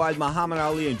Live worldwide. Muhammad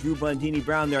Ali and Drew Bundini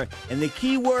Brown there. And the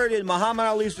key word in Muhammad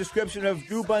Ali's description of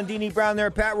Drew Bundini Brown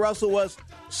there, Pat Russell, was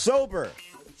sober.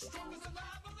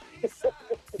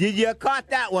 Did you caught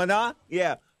that one, huh?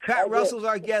 Yeah. Pat Russell's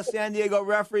our guest, San Diego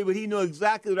referee, but he knew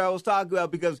exactly what I was talking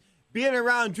about because being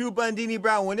around Drew Bundini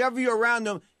Brown, whenever you're around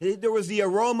him, there was the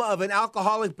aroma of an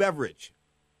alcoholic beverage.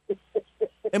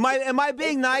 Am I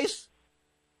being nice?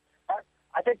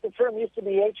 I think the term used to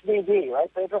be HBD,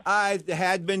 right, Pedro? I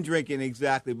had been drinking,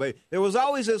 exactly. But there was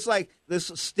always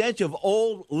this stench of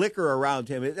old liquor around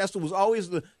him. It was always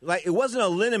it wasn't a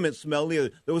liniment smell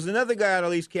either. There was another guy at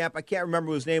Ali's camp. I can't remember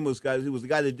what his name was. He was the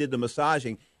guy that did the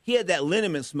massaging. He had that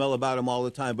liniment smell about him all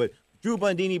the time. But Drew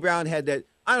Bundini Brown had that.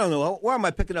 I don't know. Where am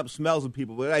I picking up smells of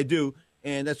people? But I do,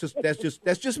 and that's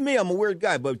just me. I'm a weird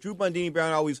guy. But Drew Bundini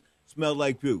Brown always smelled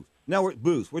like booze. Now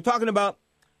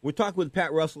we're talking with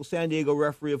Pat Russell, San Diego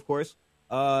referee, of course,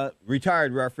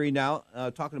 retired referee now,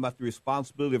 talking about the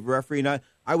responsibility of referee. And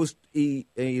I was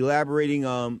elaborating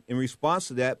in response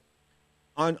to that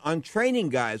on training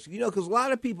guys, because a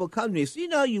lot of people come to me and say,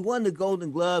 you won the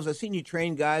Golden Gloves. I've seen you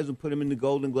train guys and put them in the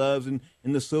Golden Gloves and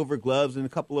in the Silver Gloves and a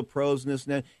couple of pros and this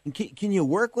and that. And can you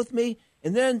work with me?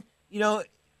 And then,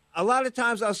 a lot of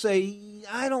times I'll say,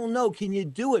 I don't know, can you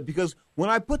do it? Because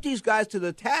when I put these guys to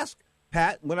the task,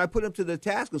 Pat, when I put them to the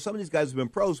task, and some of these guys have been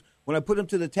pros, when I put them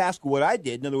to the task of what I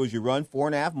did, in other words, you run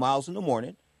 4.5 miles in the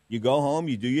morning, you go home,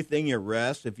 you do your thing, you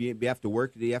rest. If you have to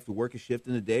work a shift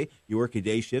in the day, you work a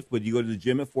day shift, but you go to the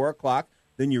gym at 4 o'clock,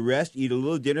 then you rest, eat a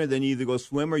little dinner, then you either go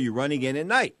swim or you run again at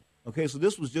night. Okay, so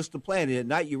this was just the plan, and at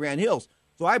night you ran hills.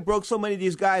 So I broke so many of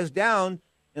these guys down,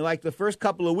 and like the first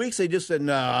couple of weeks, they just said,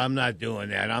 no, I'm not doing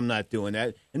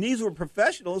that, And these were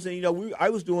professionals, and I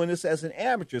was doing this as an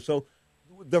amateur, so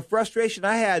the frustration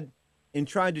I had in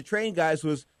trying to train guys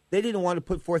was they didn't want to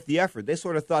put forth the effort. They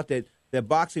sort of thought that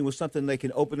boxing was something they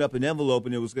can open up an envelope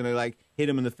and it was going to hit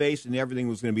them in the face and everything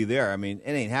was going to be there. I mean,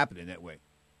 it ain't happening that way.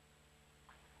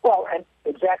 Well, and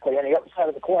exactly. And the other side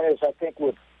of the coin is, I think,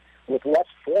 with less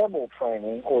formal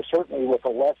training, or certainly with a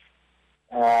less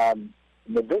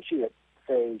novitiate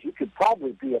phase, you could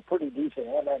probably be a pretty decent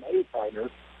MMA fighter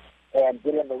and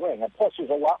get in the ring. And plus, there's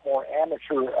a lot more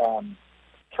amateur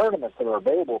tournaments that are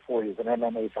available for you as an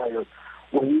MMA fighter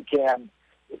where you can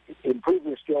improve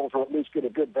your skills or at least get a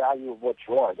good value of what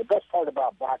you are. The best part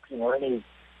about boxing or any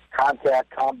combat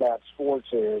sports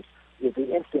is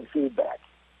the instant feedback.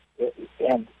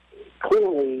 And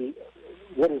clearly,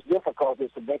 what is difficult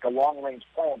is to make a long-range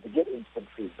plan to get instant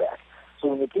feedback. So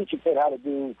when you teach a kid how to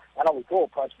do not only throw a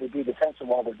punch, but be defensive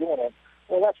while they're doing it,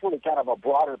 well, that's really kind of a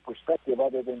broader perspective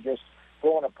other than just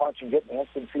throwing a punch and getting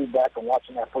instant feedback and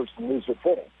watching that person lose their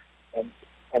footing.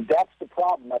 And that's the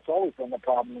problem. That's always been the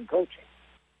problem in coaching.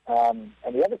 And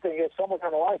the other thing is, someone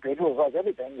kind of like Pedro, is like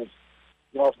everything, is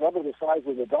it's never the size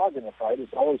of the dog in the fight.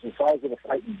 It's always the size of the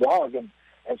fighting dog. And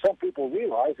some people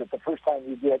realize that the first time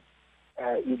you get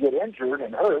injured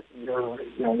and hurt,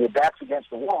 your back's against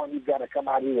the wall, and you've got to come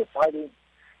out either fighting,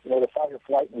 the fight or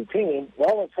flight routine.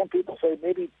 Well, and some people say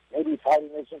maybe fighting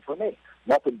isn't for me.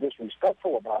 Nothing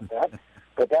disrespectful about that,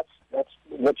 but that's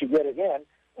what you get again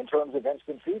in terms of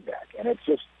instant feedback. And it's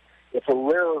a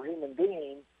rarer human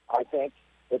being, I think,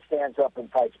 that stands up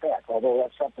and fights back. Although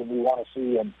that's something we want to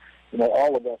see in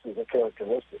all of us as a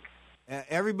characteristic.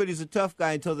 Everybody's a tough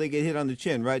guy until they get hit on the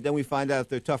chin, right? Then we find out if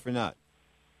they're tough or not.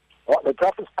 Well, the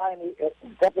toughest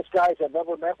guys I've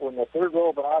ever met were in the third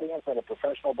row of an audience at a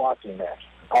professional boxing match.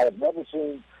 I have never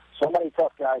seen so many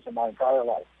tough guys in my entire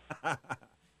life.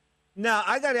 Now,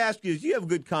 I got to ask you, you have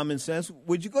good common sense.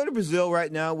 Would you go to Brazil right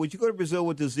now? Would you go to Brazil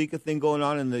with the Zika thing going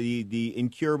on and the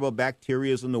incurable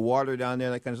bacteria in the water down there,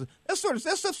 that kind of stuff?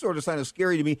 That stuff sort of sounds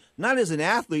scary to me, not as an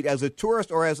athlete, as a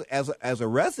tourist, or as a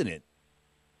resident.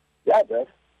 Yeah, it does.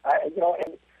 I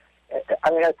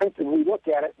think that we look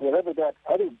at it, whatever that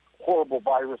other horrible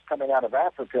virus coming out of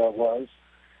Africa was,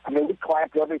 we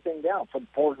clamped everything down. Some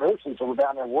poor nurses who were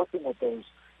down there working with those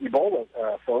Ebola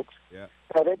folks. Yeah.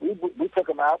 We took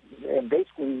them out and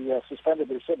basically suspended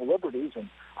their civil liberties and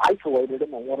isolated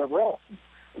them and whatever else.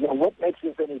 What makes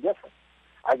this any different?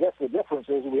 I guess the difference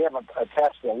is we haven't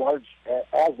attached as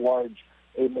large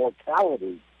a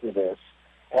mortality to this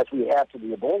as we have to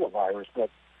the Ebola virus. But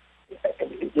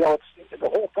it's the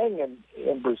whole thing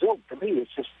in Brazil. To me,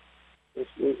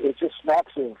 it just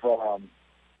smacks of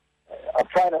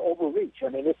trying to overreach.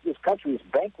 This country is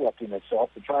bankrupting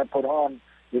itself to try and put on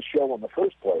this show in the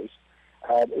first place.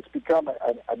 It's become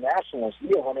a nationalist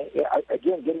deal.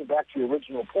 Again, getting back to your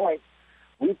original point,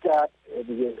 we've got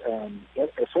the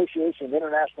Association of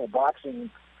International Boxing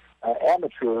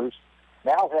Amateurs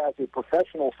now has a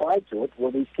professional side to it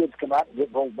where these kids come out and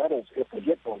get gold medals if they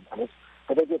get gold medals,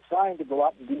 but they get signed to go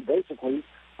out and do basically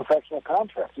professional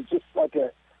contracts. It's just like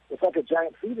a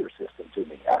giant feeder system to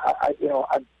me.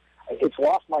 It's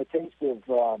lost my taste of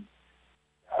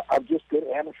just good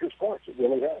amateur sports. It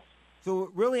really has.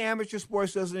 So really amateur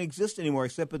sports doesn't exist anymore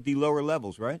except at the lower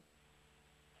levels, right?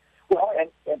 Well,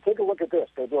 and take a look at this,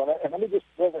 Pedro, and let me just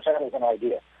throw this out as an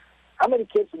idea. How many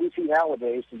kids do we see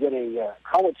nowadays to get a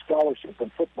college scholarship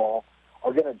in football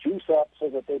are going to juice up so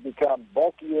that they become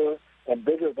bulkier and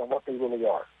bigger than what they really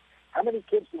are? How many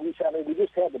kids do we see? We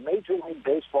just had the Major League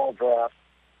Baseball draft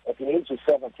at the age of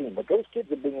 17, but those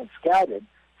kids are being scouted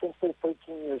since they're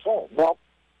 13 years old. Well,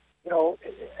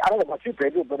 I don't know about you,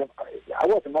 Pedro, but I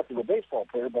wasn't much of a baseball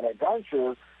player, but I darn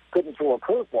sure couldn't throw a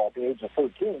curveball at the age of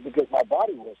 13 because my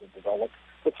body wasn't developed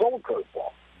to throw a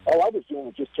curveball. All I was doing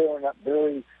was just tearing up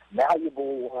very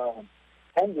malleable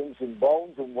tendons and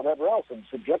bones and whatever else, and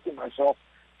subjecting myself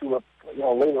to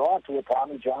later on to a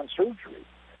Tommy John surgery.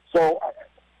 So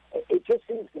it just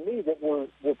seems to me that we're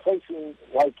placing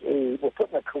we're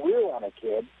putting a career on a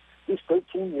kid who's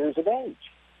 13 years of age.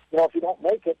 If you don't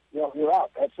make it, you're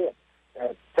out. That's it.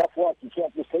 Tough luck. You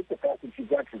can't just take the fact that you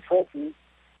got your trophy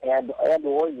and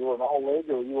or you were an all-league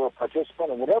or you were a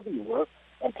participant or whatever you were,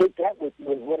 and take that with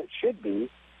you as what it should be,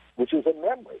 which is a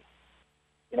memory.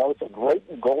 It's a great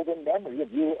and golden memory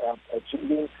of you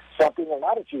achieving something or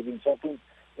not achieving something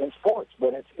in sports,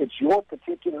 but it's your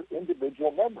particular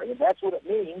individual memory, and that's what it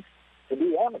means to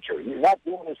be amateur. You're not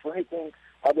doing this for anything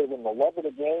other than the love of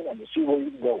the game and to see where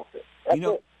you can go with it. That's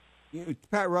it.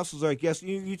 Pat Russell's our guest.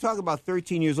 You talk about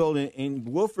 13 years old, and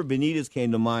Wilfred Benitez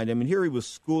came to mind. Here he was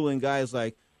schooling guys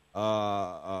like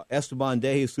Esteban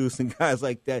De Jesus and guys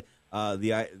like that. The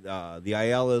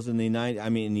Ayalas in the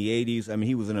in the 80s.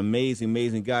 He was an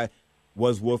amazing guy.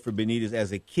 Was Wilfred Benitez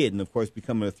as a kid, and of course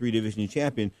becoming a 3-division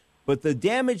champion. But the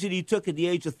damage that he took at the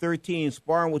age of 13,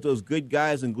 sparring with those good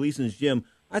guys in Gleason's gym,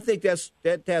 I think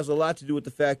that has a lot to do with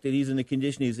the fact that he's in the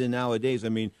condition he's in nowadays.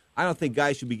 I don't think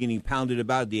guys should be getting pounded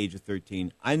about at the age of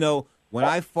 13. I know when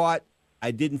I fought,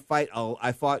 I didn't fight.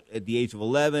 I fought at the age of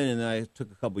 11, and then I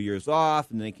took a couple years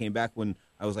off, and then I came back when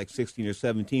I was like 16 or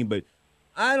 17. But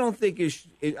I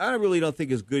really don't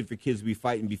think it's good for kids to be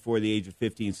fighting before the age of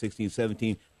 15, 16,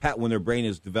 17, when their brain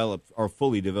is developed or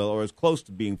fully developed or is close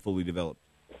to being fully developed.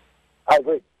 I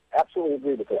agree. Absolutely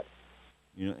agree with that.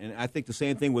 And I think the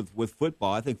same thing with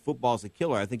football. I think football's a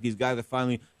killer. I think these guys are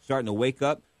finally starting to wake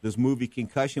up. This movie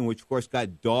Concussion, which, of course,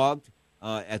 got dogged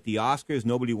at the Oscars.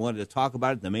 Nobody wanted to talk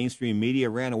about it. The mainstream media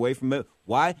ran away from it.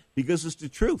 Why? Because it's the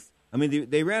truth.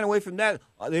 They ran away from that.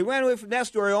 They ran away from that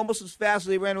story almost as fast as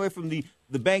they ran away from the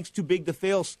bank's too big to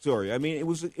fail story. It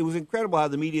was incredible how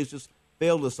the media has just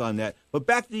failed us on that. But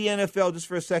back to the NFL just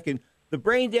for a second. The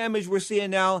brain damage we're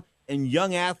seeing now in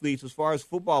young athletes, as far as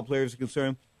football players are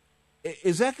concerned,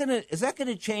 Is that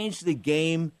gonna change the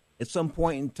game at some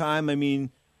point in time? I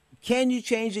mean, can you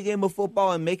change the game of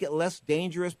football and make it less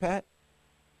dangerous, Pat?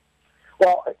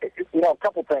 Well, a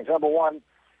couple things. Number one,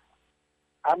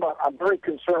 I'm very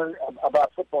concerned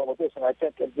about football with this, and I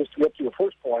think just to get to your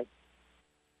first point,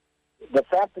 the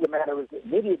fact of the matter is that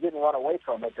media didn't run away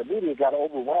from it. The media got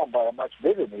overwhelmed by a much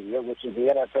bigger media, which is the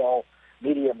NFL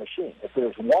media machine. If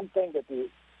there's one thing that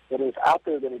is out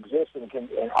there that exists and can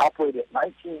operate at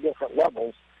 19 different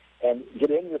levels and get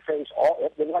in your face,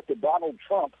 they're like the Donald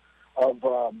Trump of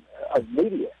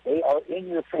media. They are in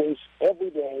your face every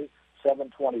day,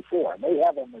 7/24. And they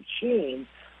have a machine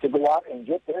to go out and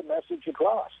get their message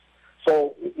across.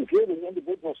 So if you're the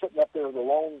individual sitting up there, the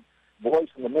lone voice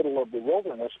in the middle of the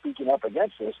wilderness speaking up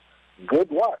against this,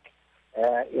 good luck.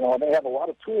 And they have a lot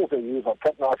of tools they use on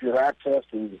cutting off your access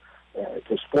to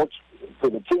sports, to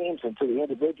the teams and to the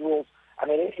individuals. I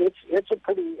mean, it's a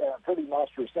pretty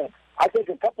monstrous thing. I think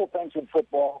a couple of things in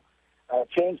football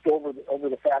changed over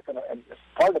the fact, and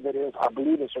part of it is, I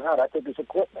believe this or not, I think it's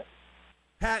equipment.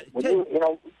 Pat,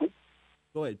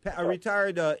 go ahead. Pat, a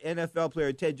retired NFL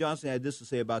player, Ted Johnson, had this to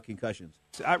say about concussions.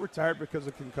 I retired because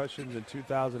of concussions in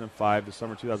 2005, the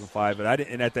summer 2005,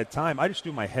 and at that time, I just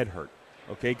knew my head hurt.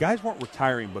 Okay, guys weren't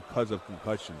retiring because of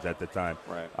concussions at the time.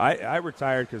 Right. I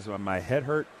retired because my head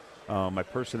hurt, my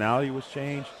personality was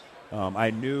changed.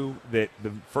 I knew that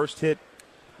the first hit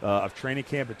of training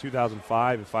camp in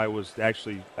 2005, if I would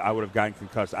have gotten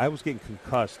concussed. I was getting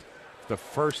concussed the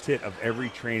first hit of every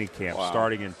training camp,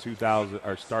 starting in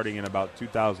about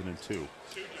 2002,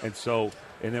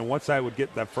 and then once I would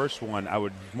get that first one, I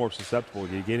would be more susceptible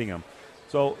to getting them.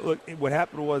 So look, what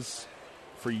happened was,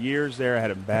 for years there, I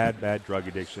had a bad drug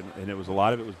addiction, and a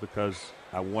lot of it was because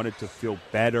I wanted to feel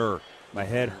better. My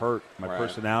head hurt, my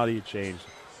personality had changed,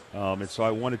 and so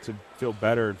I wanted to feel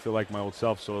better and feel like my old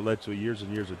self. So it led to years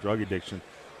and years of drug addiction,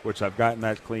 which I've gotten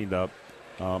that cleaned up.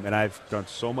 And I've done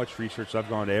so much research. I've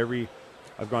gone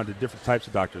to different types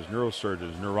of doctors: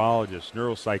 neurosurgeons, neurologists,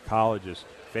 neuropsychologists,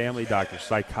 family doctors,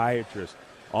 psychiatrists,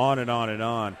 on and on and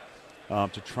on,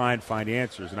 to try and find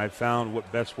answers. And I found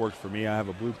what best works for me. I have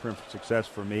a blueprint for success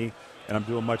for me, and I'm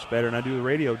doing much better. And I do the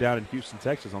radio down in Houston,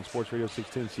 Texas, on Sports Radio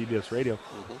 610, CBS Radio,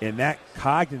 and that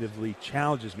cognitively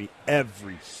challenges me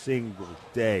every single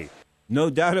day. No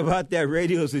doubt about that.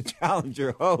 Radio is a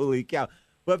challenger. Holy cow.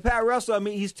 But Pat Russell, I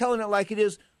mean, he's telling it like it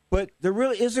is, but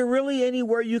is there really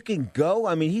anywhere you can go?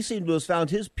 I mean, he seemed to have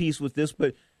found his peace with this,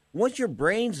 but once your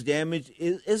brain's damaged,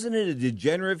 isn't it a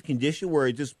degenerative condition where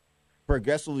it just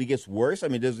progressively gets worse? I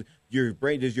mean, does your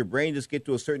brain just get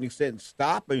to a certain extent and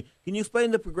stop? I mean, can you explain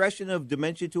the progression of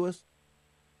dementia to us?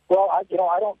 Well,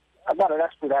 I'm not an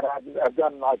expert at it. I've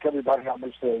done, like everybody, I'm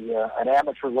just an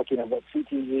amateur looking at what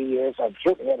CTE is. I've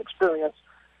certainly had experience,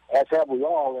 as have we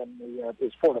all, in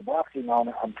the sport of boxing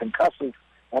on concussive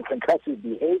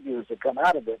behaviors that come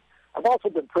out of it. I've also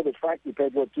been privileged, frankly,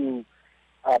 Pedro, to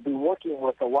be working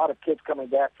with a lot of kids coming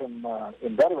back from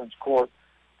in Veterans Court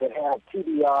that have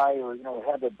TBI or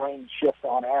have their brain shift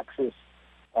on axis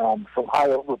from high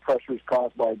overpressures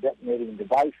caused by detonating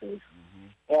devices.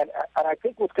 And I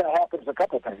think what's going to happen is a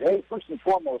couple of things. A, first and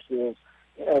foremost is,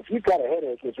 if you've got a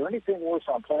headache, is there anything worse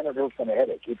on planet Earth than a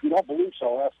headache? If you don't believe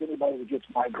so, ask anybody that gets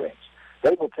migraines.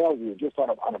 They will tell you, just on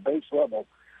a base level,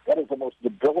 that is the most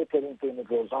debilitating thing that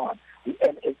goes on.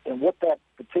 And what that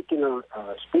particular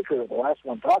speaker, the last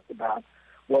one, talked about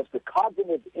was the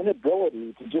cognitive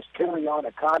inability to just carry on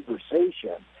a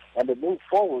conversation and to move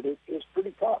forward is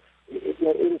pretty tough. It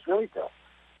is very tough.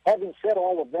 Having said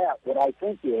all of that, what I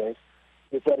think is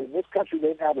that in this country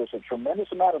right now there's a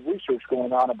tremendous amount of research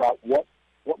going on about what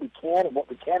we can and what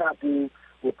we cannot do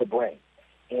with the brain.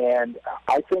 And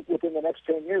I think within the next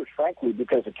 10 years, frankly,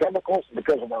 because of chemicals,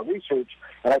 because of our research,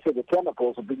 and I say the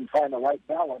chemicals, if we can find the right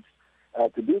balance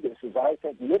to do this, is I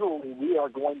think literally we are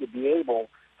going to be able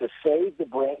to save the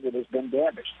brain that has been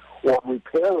damaged or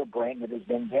repair a brain that has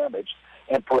been damaged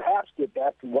and perhaps get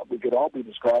back to what we could all be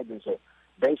described as a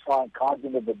baseline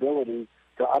cognitive ability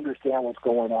to understand what's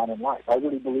going on in life. I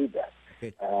really believe that.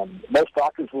 Okay. Most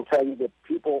doctors will tell you that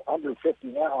people under 50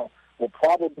 now will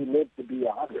probably live to be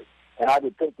 100. And I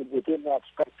would think that within that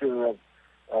spectrum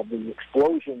of the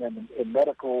explosion in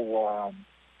medical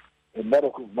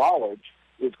knowledge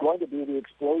is going to be the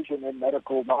explosion in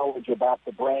medical knowledge about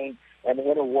the brain and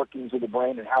the inner workings of the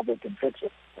brain and how they can fix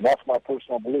it. And that's my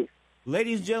personal belief.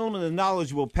 Ladies and gentlemen, the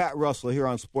knowledgeable Pat Russell here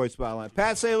on Sports Byline.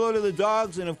 Pat, say hello to the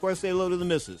dogs, and, of course, say hello to the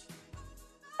missus.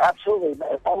 Absolutely.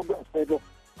 All the best, Pedro.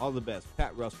 All the best.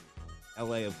 Pat Russell,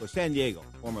 L.A., of course, San Diego,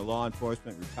 former law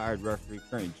enforcement, retired referee,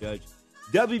 current judge.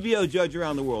 WBO judge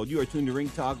around the world. You are tuned to Ring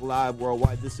Talk Live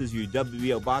worldwide. This is your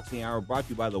WBO Boxing Hour brought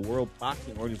to you by the World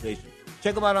Boxing Organization.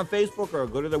 Check them out on Facebook or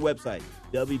go to their website,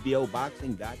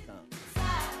 WBOboxing.com.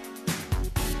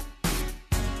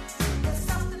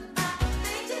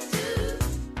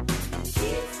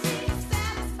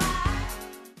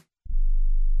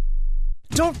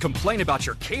 Don't complain about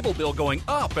your cable bill going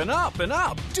up and up and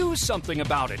up. Do something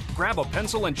about it. Grab a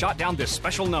pencil and jot down this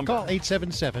special number. Call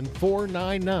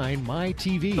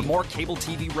 877-499-MY-TV. The more cable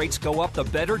TV rates go up, the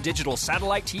better digital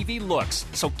satellite TV looks.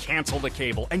 So cancel the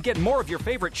cable and get more of your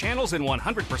favorite channels in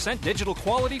 100% digital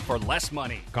quality for less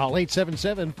money. Call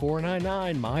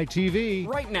 877-499-MY-TV.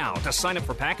 Right now to sign up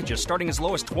for packages starting as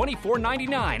low as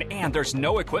 $24.99, and there's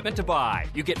no equipment to buy.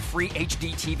 You get free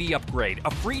HD TV upgrade,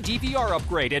 a free DVR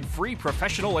upgrade, and free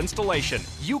professional installation.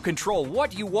 You control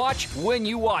what you watch when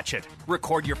you watch it.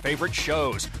 Record your favorite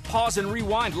shows. Pause and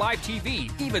rewind live TV.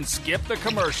 Even skip the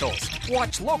commercials.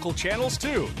 Watch local channels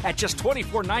too. At just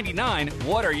 $24.99,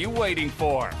 what are you waiting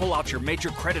for? Pull out your major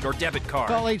credit or debit card.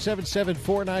 Call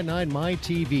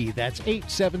 877-499-MY-TV. That's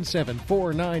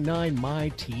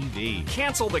 877-499-MY-TV.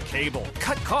 Cancel the cable,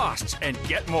 cut costs, and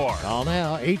get more. Call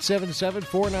now,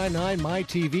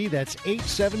 877-499-MY-TV. That's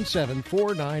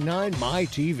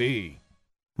 877-499-MY-TV.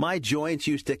 My joints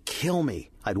used to kill me.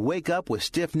 I'd wake up with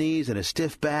stiff knees and a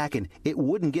stiff back, and it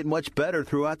wouldn't get much better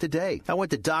throughout the day. I went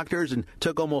to doctors and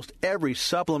took almost every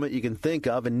supplement you can think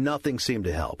of, and nothing seemed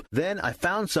to help. Then I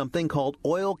found something called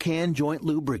Oil Can Joint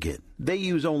Lubricant. They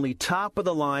use only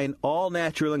top-of-the-line,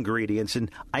 all-natural ingredients,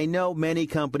 and I know many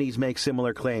companies make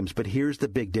similar claims, but here's the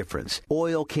big difference.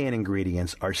 Oil Can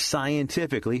ingredients are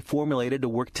scientifically formulated to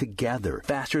work together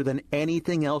faster than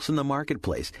anything else in the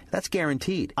marketplace. That's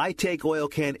guaranteed. I take Oil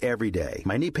Can every day.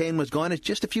 My knee pain was gone in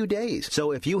just a few days.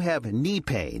 So if you have knee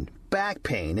pain, back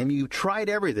pain, and you tried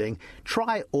everything,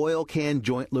 try Oil Can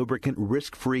Joint Lubricant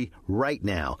risk-free right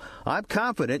now. I'm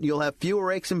confident you'll have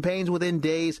fewer aches and pains within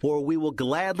days, or we will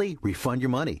gladly refund your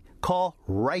money. Call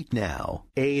right now.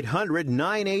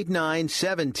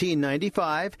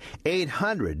 800-989-1795.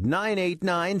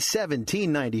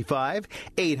 800-989-1795.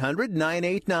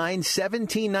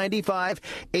 800-989-1795.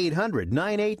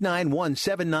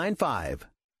 800-989-1795.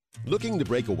 Looking to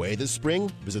break away this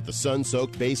spring? Visit the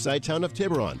sun-soaked bayside town of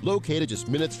Tiburon, located just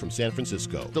minutes from San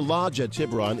Francisco. The Lodge at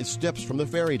Tiburon is steps from the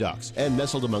ferry docks and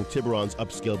nestled among Tiburon's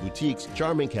upscale boutiques,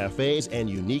 charming cafes, and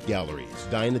unique galleries.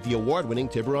 Dine at the award-winning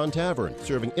Tiburon Tavern,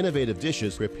 serving innovative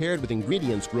dishes prepared with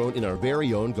ingredients grown in our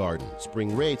very own garden.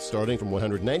 Spring rates starting from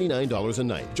 $199 a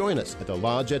night. Join us at the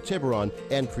Lodge at Tiburon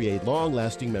and create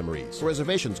long-lasting memories. For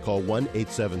reservations, call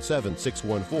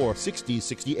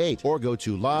 1-877-614-6068 or go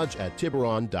to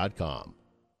lodgeattiburon.com. Here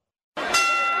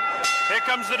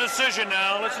comes the decision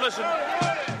now. Let's listen.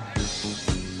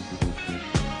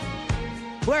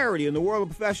 Clarity in the world of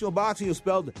professional boxing is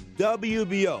spelled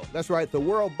WBO. That's right, the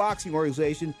World Boxing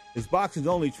Organization is boxing's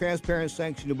only transparent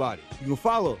sanctioned body. You can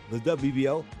follow the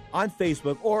WBO on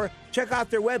Facebook or check out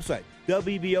their website,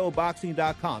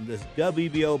 WBOboxing.com. That's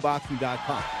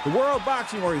WBOboxing.com. The World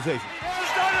Boxing Organization.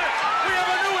 Who's done it? We have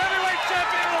a new heavyweight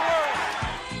champion of the world.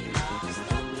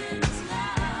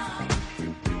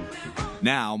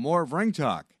 Now, more of Ring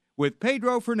Talk with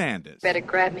Pedro Fernandez. Better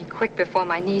grab me quick before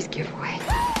my knees give way.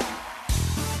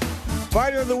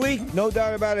 Fighter of the week, no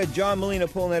doubt about it. John Molina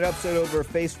pulling that upset over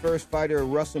face-first fighter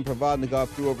Ruslan Provodnikov,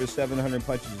 threw over 700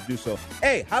 punches to do so.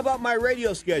 Hey, how about my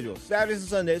radio schedule? Saturdays and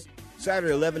Sundays.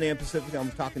 Saturday, 11 a.m. Pacific time,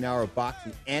 I'm talking an hour of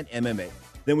boxing and MMA.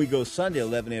 Then we go Sunday,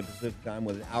 11 a.m. Pacific time,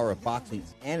 with an hour of boxing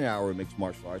and an hour of mixed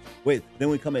martial arts. Wait, then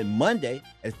we come in Monday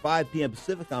at 5 p.m.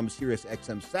 Pacific time, Sirius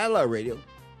XM Satellite Radio,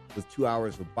 with 2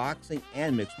 hours of boxing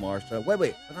and mixed martial arts.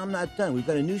 Wait, but I'm not done. We've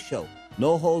got a new show,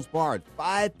 No Holds Barred,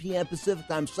 5 p.m. Pacific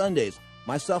time Sundays.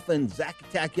 Myself and Zach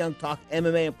Attack Young talk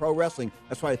MMA and pro wrestling.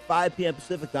 That's right, 5 p.m.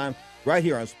 Pacific time, right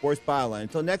here on Sports Byline.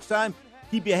 Until next time,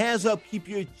 keep your hands up, keep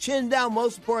your chin down.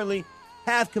 Most importantly,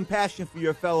 have compassion for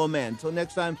your fellow man. Until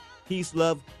next time, peace,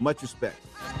 love, much respect.